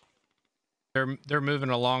 They're moving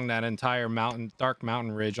along that entire dark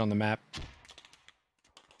mountain ridge on the map.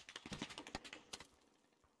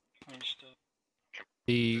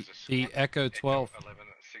 The Echo 12. Echo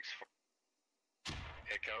 1164.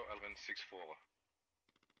 Echo 1164.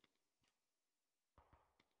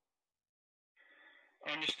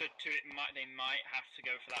 Understood too. They might have to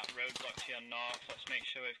go for that roadblock to your north. Let's make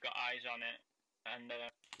sure we've got eyes on it, and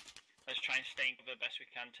let's try and stay the best we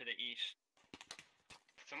can to the east.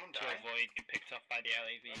 Someone to avoid being picked up by the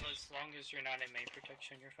LAV. Well, as long as you're not in main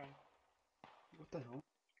protection, you're fine. What the hell?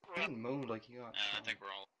 I didn't moan like you got. I think we're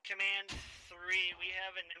all. Command 3, we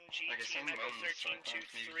have an MG team, Echo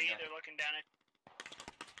 1323. They're looking down at.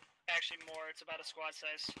 Actually, more. It's about a squad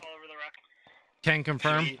size all over the rock. Can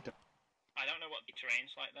confirm. I don't know what the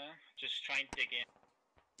terrain's like there. Just try and dig in.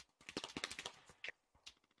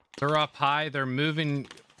 They're up high. They're moving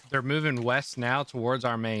west now towards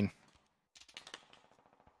our main.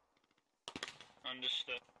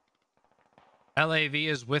 Understood. LAV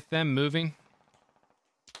is with them moving.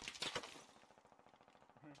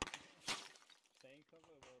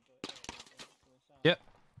 Yep.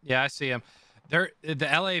 Yeah, I see him. The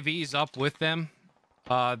LAV's up with them.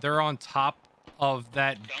 They're on top of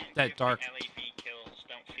that dark. LAV kills.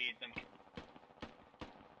 Don't feed them.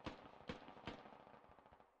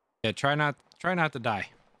 Yeah, try not to die.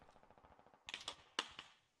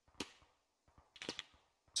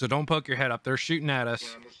 So don't poke your head up. They're shooting at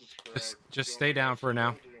us. Just stay down for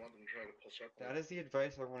now. That is the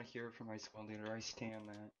advice I want to hear from my squad leader. I stand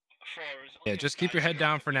that. Yeah, just keep your head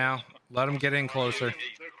down for now. Let them get in closer.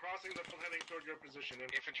 They're crossing the heading toward your position.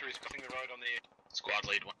 Infantry is crossing the road on the squad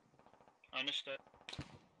lead one. Understood.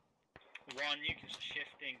 1, you can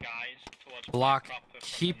shift in guys towards Block.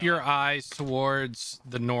 Keep your eyes towards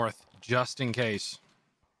the north, just in case.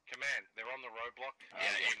 Command, they're on the roadblock.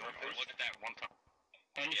 We're looking at that one time.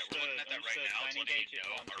 Understood. We're looking at that right now. It's letting you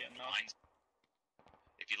know our blinds.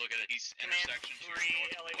 If you look at the east intersection to your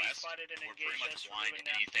northwest, we're pretty much blind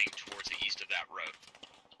anything towards the east of that road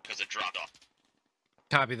because it dropped off.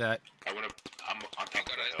 Copy that. I'm on top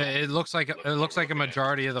of that. It looks like a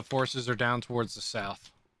majority of the forces are down towards the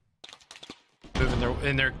south.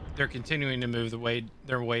 They're continuing to move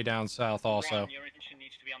their way down south also. Your attention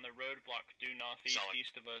needs to be on the roadblock due northeast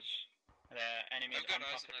east of us. The enemies on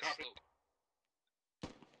top of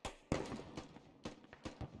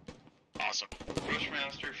Awesome.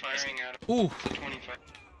 Bushmaster firing out of Ooh. 25.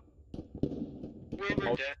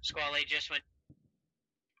 Wilber dead. Squad lead just went.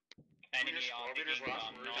 Enemy on the east.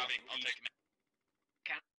 I'll take him.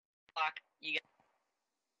 Count. Block. You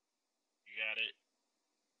got it.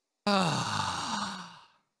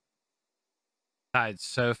 Died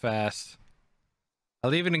so fast. I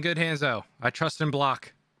leave it in good hands though. I trust in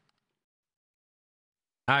block.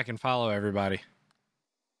 Now I can follow everybody.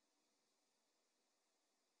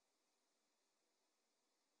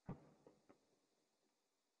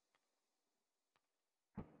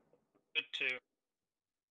 Good 2.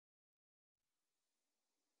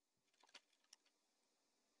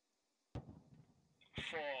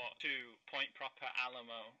 To point proper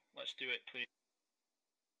Alamo. Let's do it, please.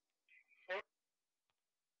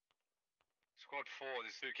 Squad 4,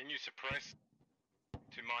 this is can you suppress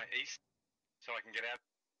to my east so I can get out?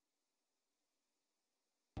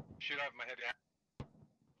 Shoot over my head out.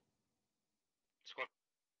 Squad.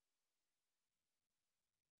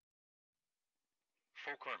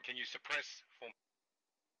 Fulcrum, can you suppress for me?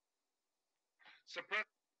 Suppress.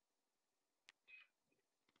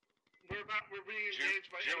 We're being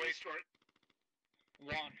engaged by enemy strike.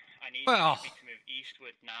 1, I need Well, to move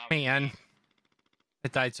eastward now. Man,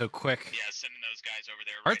 it died so quick. Yeah, sending those guys over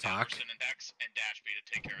there Our right now. We're talk. sending Dex and Dashby to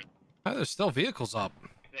take care of it. Oh, there's still vehicles up.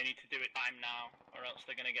 They need to do it time now, or else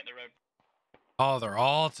they're gonna get the road. Oh, they're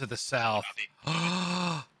all to the south.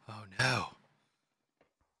 Oh no.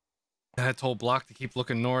 I told Block to keep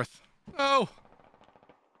looking north. Oh!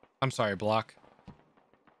 I'm sorry, Block.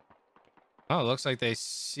 Oh, it looks like they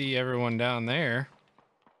see everyone down there.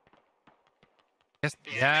 Yes,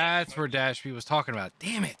 that's where Dashby was talking about.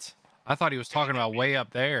 Damn it. I thought he was talking about way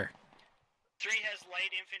up there. 3 has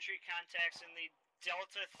light infantry contacts in the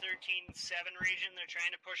Delta 13-7 region. They're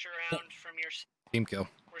trying to push around from your... Team kill.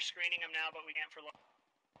 We're screening them now, but we can't for long.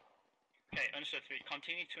 Okay, understood 3.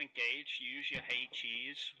 Continue to engage. Use your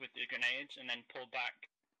HEs with the grenades, and then pull back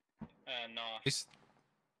north.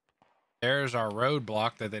 There's our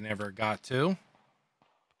roadblock that they never got to.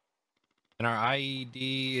 And our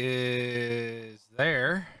IED is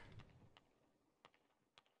there.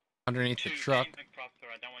 Underneath the truck. Proper.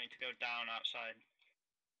 I don't want you to go down outside.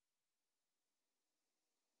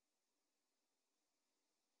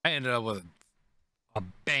 I ended up with a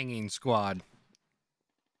banging squad.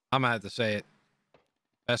 I'm gonna have to say it.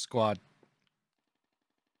 Best squad.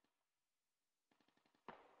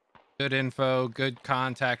 Good info, good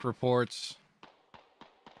contact reports.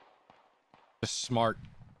 Just smart.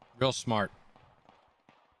 Real smart.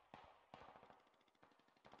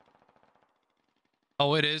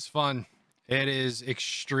 Oh, it is fun. It is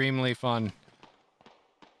extremely fun.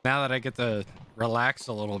 Now that I get to relax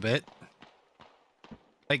a little bit.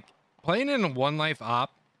 Like, playing in a One Life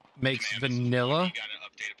op makes vanilla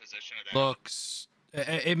looks...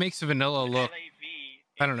 It makes the vanilla look...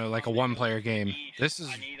 I don't know, like a one-player game. This is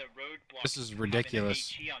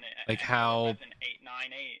ridiculous. Like how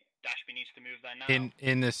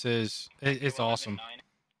in this is it's awesome.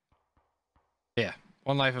 Yeah,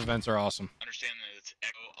 One Life events are awesome. Understand that it's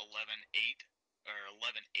Echo 11-8 or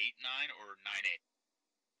 11-8-9 or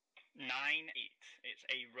 9-8. 9-8. It's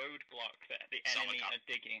a roadblock that the enemy are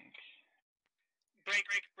digging. Break.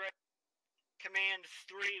 Command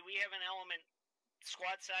 3, we have an element,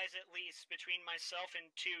 squad size at least, between myself and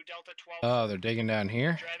 2, Delta 12. Oh, they're digging down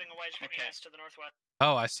here? Driving away from us to the northwest.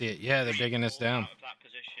 Oh, I see it. Yeah, they're digging us down. Out of that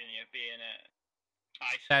position, you're being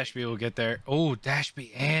Dashby will get there. Oh,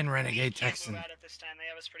 Dashby and Renegade Texan. At this time. They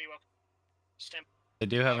have us pretty well. They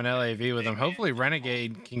do have an LAV with them. Hopefully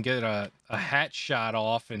Renegade can get a hatch shot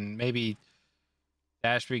off, and maybe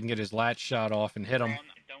Dashby can get his latch shot off and hit him. I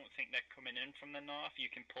don't think they're coming in from the north. You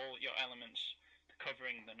can pull your elements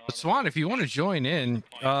covering the north. But Swan, if you want to join in,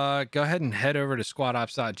 go ahead and head over to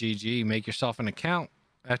squadops.gg. Make yourself an account.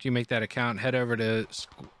 After you make that account, head over to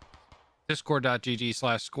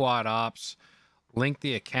discord.gg/squadops. Link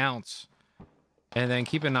the accounts, and then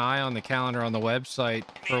keep an eye on the calendar on the website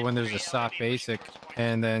for when there's a SOP basic,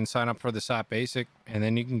 and then sign up for the SOP basic, and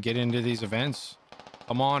then you can get into these events.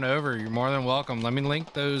 Come on over. You're more than welcome. Let me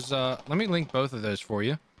link those. Let me link both of those for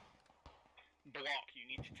you. Block, you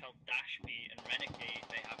need to tell Dashby and Renegade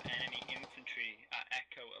they have enemy infantry at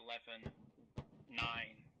Echo 11-9.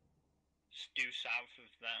 Due south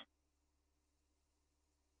of them.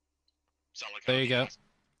 There you go.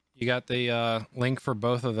 You got the link for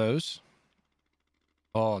both of those.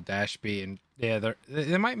 Oh, Dashby, and yeah,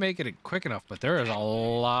 they might make it quick enough, but there is a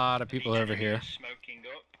lot of people over here. Smoking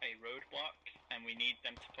up a roadblock, and we need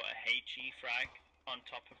them to put a HE frag on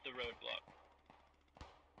top of the roadblock.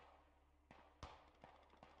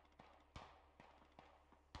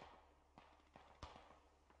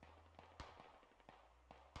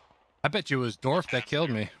 I bet you it was Dorf that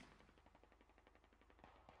killed me.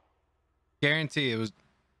 Guarantee it was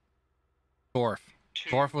Dorf.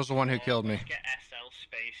 Dorf was the one who killed me. Get SL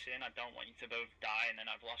space in. I don't want you to both die, and then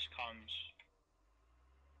I've lost comms.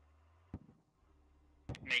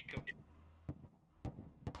 Make up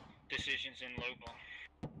decisions in local.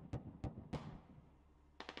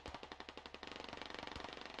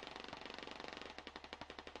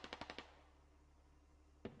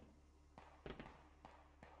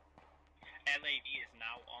 LAV is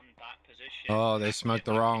now on that position. Oh, they smoked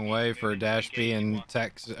the wrong way for Dashby and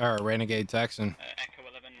Renegade Texan. Echo 11-9.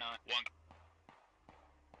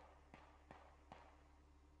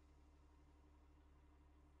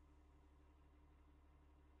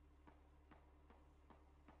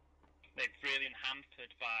 They've really been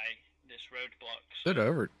hampered by this roadblock.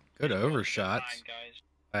 Good overshots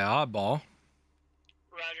by Oddball.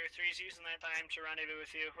 Roger, 3's using that time to rendezvous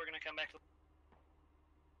with you. We're gonna come back to...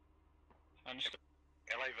 Understood.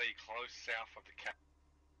 LAV close south of the cap.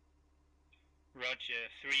 Roger,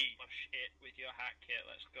 3, push it with your hack kit,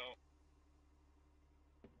 let's go.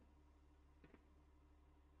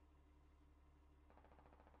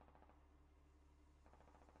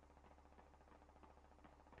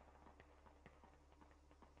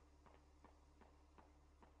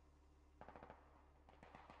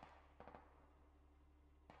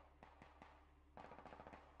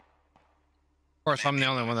 Of course, I'm the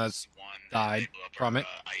only one that's died from it.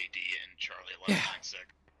 IED in Charlie 1196.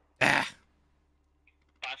 Ah.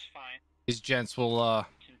 That's fine. These gents will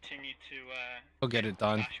Continue to we'll get it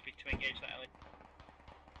done. to engage that LAV.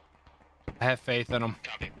 I have faith in them.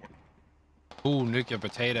 Ooh, nuclear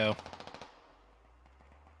potato.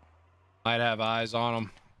 Might have eyes on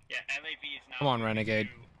them. Yeah, LAV is now. Come on, Renegade.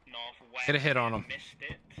 Northwest. Get a hit on them. Missed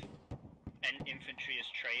it. And infantry is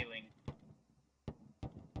trailing.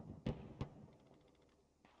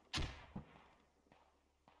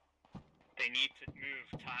 They need to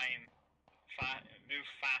move move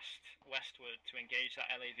fast westward to engage that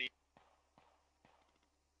LAV.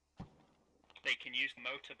 They can use the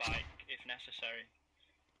motorbike if necessary.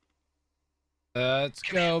 Let's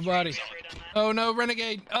go, buddy. Oh no,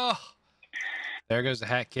 Renegade. Oh, there goes the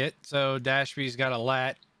hat kit. So Dashby's got a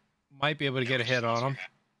lat. Might be able to get a hit on him.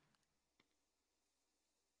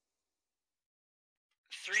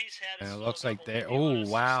 And it looks like they. Oh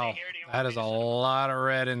wow, that is a lot of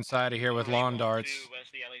red inside of here with lawn darts.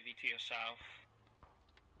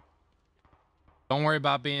 Don't worry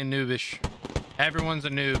about being noobish. Everyone's a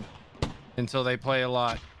noob until they play a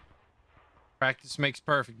lot. Practice makes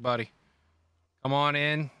perfect, buddy. Come on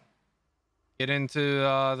in. Get into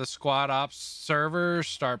the squad ops server.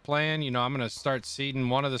 Start playing. You know, I'm going to start seeding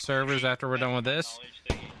one of the servers after we're done with this.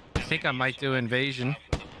 I think I might do invasion.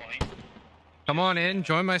 Come on in.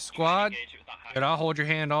 Join my squad. But I'll hold your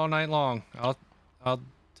hand all night long. I'll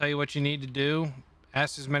tell you what you need to do.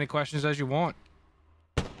 Ask as many questions as you want.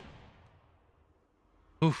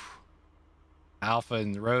 Oof. Alpha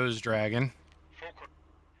and Rose Dragon.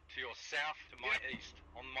 To your south, to my east,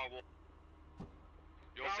 on my wall.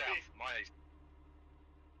 Your south, my east.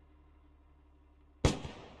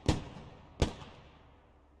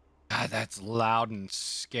 God, that's loud and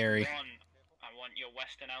scary. I want your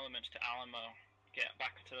western elements to Alamo. Get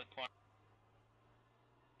back to the point.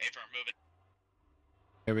 Affirm, moving.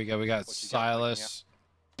 Here we go. We got Silas.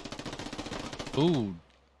 Ooh.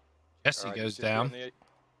 Jesse goes down.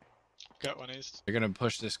 Got one east. They're gonna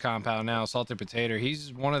push this compound now. Salted Potato.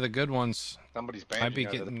 He's one of the good ones. Somebody's might be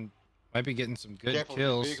getting some good Careful,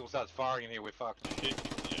 kills. If the vehicle starts firing in here, we're fucked. Yeah.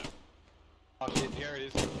 Oh shit, here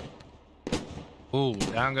it is. Ooh,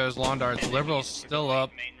 down goes lawn darts. Liberal's still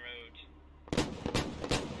up.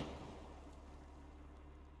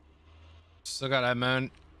 Still got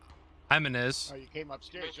Jimenez. Oh, you came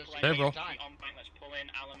upstairs just in Liberal. time. Let's pull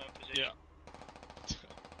in Alamo position. Yeah.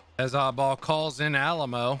 As Oddball calls in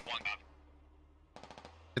Alamo.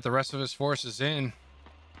 Get the rest of his forces in.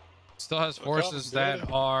 Still has forces that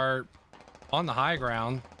are on the high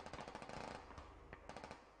ground.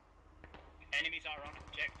 Enemies are on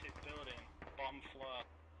objective building, bottom floor.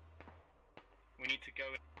 We need to go.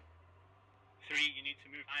 3, you need to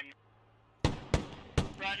move.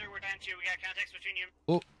 Roger, we're down 2. We got context between you.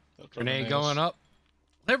 Oh, grenade going up.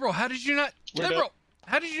 Liberal, how did you not? Liberal,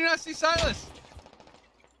 how did you not see Silas?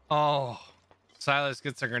 Oh, Silas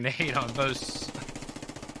gets a grenade on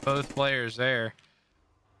both players there.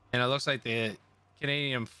 And it looks like the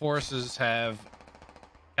Canadian forces have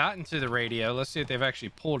gotten to the radio. Let's see if they've actually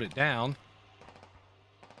pulled it down.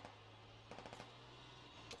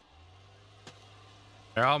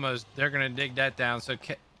 They're going to dig that down. So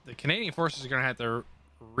the Canadian forces are going to have to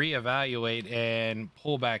reevaluate and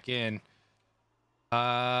pull back in.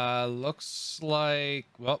 Looks like,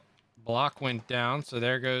 well, block went down. So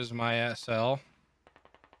there goes my SL.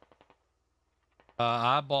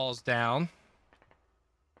 Eyeball's down.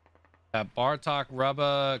 Got Bartok,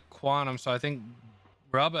 Rubba, Quantum. So I think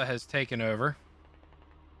Rubba has taken over.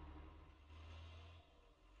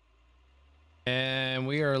 And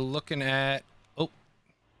we are looking at... Oh,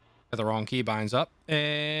 got the wrong keybinds up.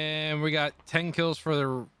 And we got 10 kills for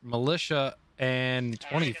the militia and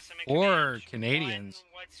 24 Canadians.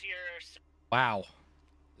 Wow.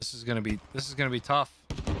 This is gonna be tough.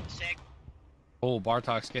 Oh,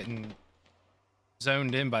 Bartok's getting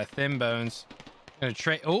zoned in by Thin Bones. Gonna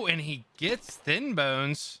trade. Oh, and he gets Thin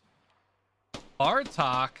Bones.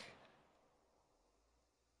 Bartok.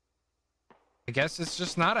 I guess it's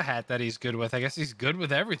just not a hat that he's good with. I guess he's good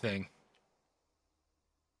with everything.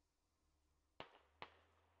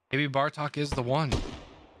 Maybe Bartok is the one.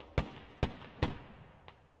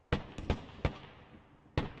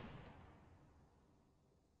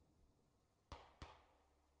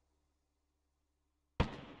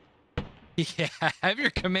 Yeah, have your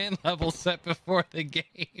command level set before the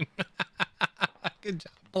game. Good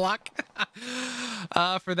job, Block.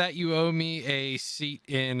 For that, you owe me a seat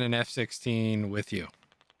in an F-16 with you.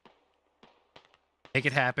 Make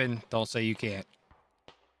it happen. Don't say you can't.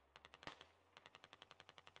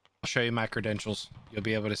 I'll show you my credentials. You'll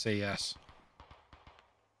be able to say yes.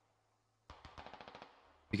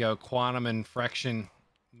 We go Quantum and Friction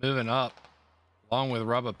moving up along with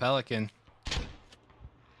Rubber Pelican.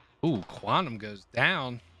 Ooh, Quantum goes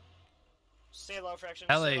down. Stay low, Fraction.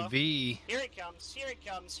 LAV. Here he comes. Here he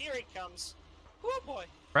comes. Here he comes. Oh boy.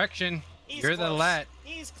 Friction, He's you're close. the lat.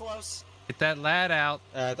 He's close. Get that lat out.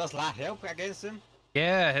 Does lat help against him?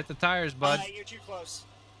 Yeah, hit the tires, bud. You're too close.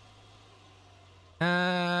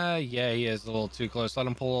 Yeah, he is a little too close. Let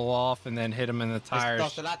him pull off and then hit him in the tires.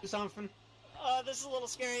 Does the lat do something? This is a little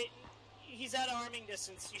scary. He's at arming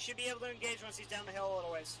distance. You should be able to engage once he's down the hill a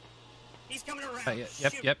little ways. He's coming around. Yep.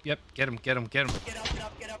 Shoot. Get him. Get up, get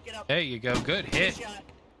up. There you go. Good hit. Good shot.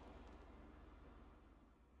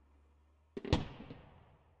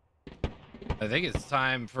 I think it's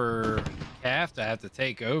time for Calf to have to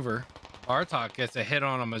take over. Bartok gets a hit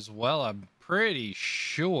on him as well, I'm pretty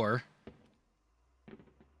sure.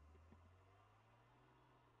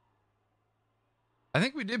 I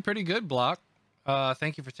think we did pretty good, Block.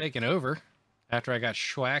 Thank you for taking over after I got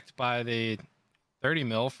schwacked by the 30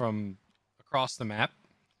 mil from across the map.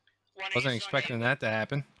 Wasn't expecting that to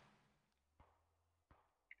happen.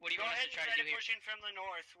 What do you want us to try to do here? Pushing from the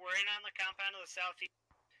north. We're in on the compound of the southeast.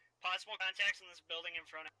 Possible contacts in this building in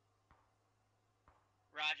front of.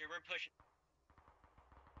 Roger, we're pushing.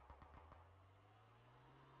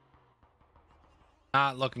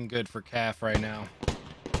 Not looking good for Calf right now.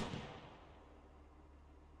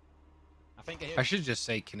 I should just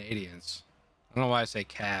say Canadians. I don't know why I say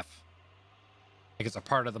Calf. I think it's a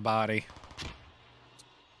part of the body.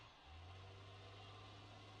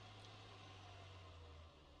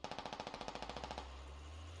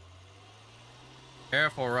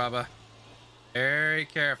 Careful, Rubba. Very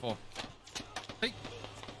careful. Hey.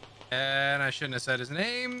 And I shouldn't have said his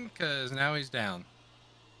name, because now he's down.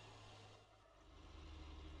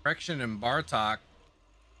 Friction and Bartok.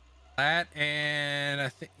 That, and I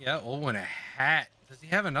think, yeah, oh, and a hat. Does he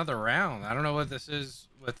have another round? I don't know what this is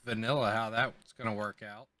with Vanilla, how that's going to work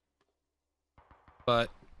out. But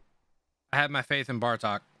I have my faith in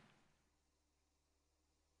Bartok.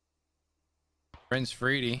 Prince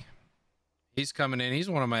Freedy. He's coming in. He's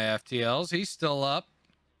one of my FTLs. He's still up.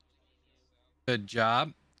 Good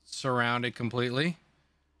job. Surrounded completely.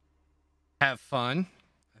 Have fun.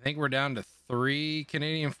 I think we're down to 3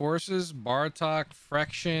 Canadian forces. Bartok,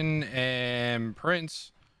 Friction, and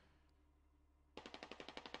Prince.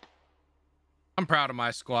 I'm proud of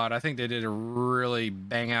my squad. I think they did a really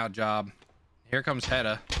bang out job. Here comes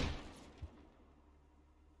Hedda.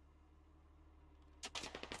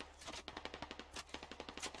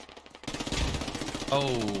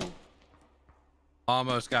 Oh,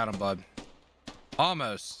 almost got him, bud.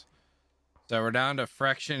 Almost. So we're down to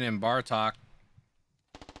Friction and Bartok.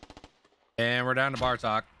 And we're down to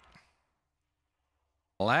Bartok.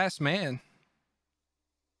 Last man.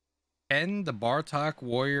 Can the Bartok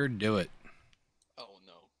warrior do it? Oh,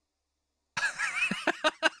 no.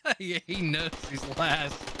 Yeah, he knows he's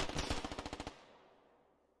last.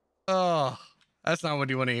 Oh, that's not what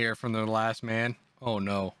you want to hear from the last man. Oh,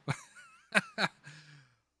 no.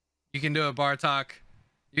 You can do it, Bartok.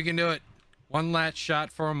 You can do it. One last shot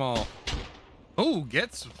for them all. Oh,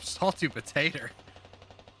 gets salty potato.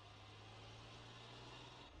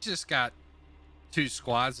 Just got 2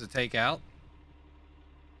 squads to take out.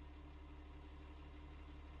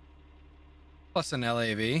 Plus an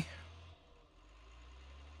LAV. Here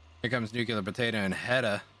comes Nuclear Potato and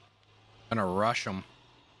Hedda. Gonna rush them.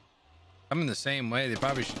 Coming the same way. They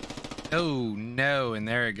probably should. Oh, no. And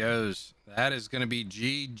there it goes. That is going to be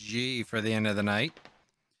GG for the end of the night.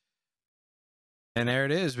 And there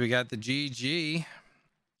it is. We got the GG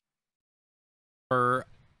for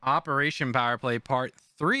Operation Power Play Part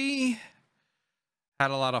 3.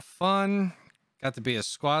 Had a lot of fun. Got to be a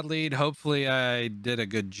squad lead. Hopefully I did a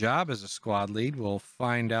good job as a squad lead. We'll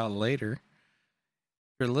find out later.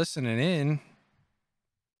 If you're listening in.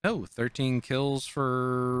 Oh, 13 kills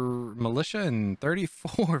for militia and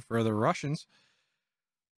 34 for the Russians.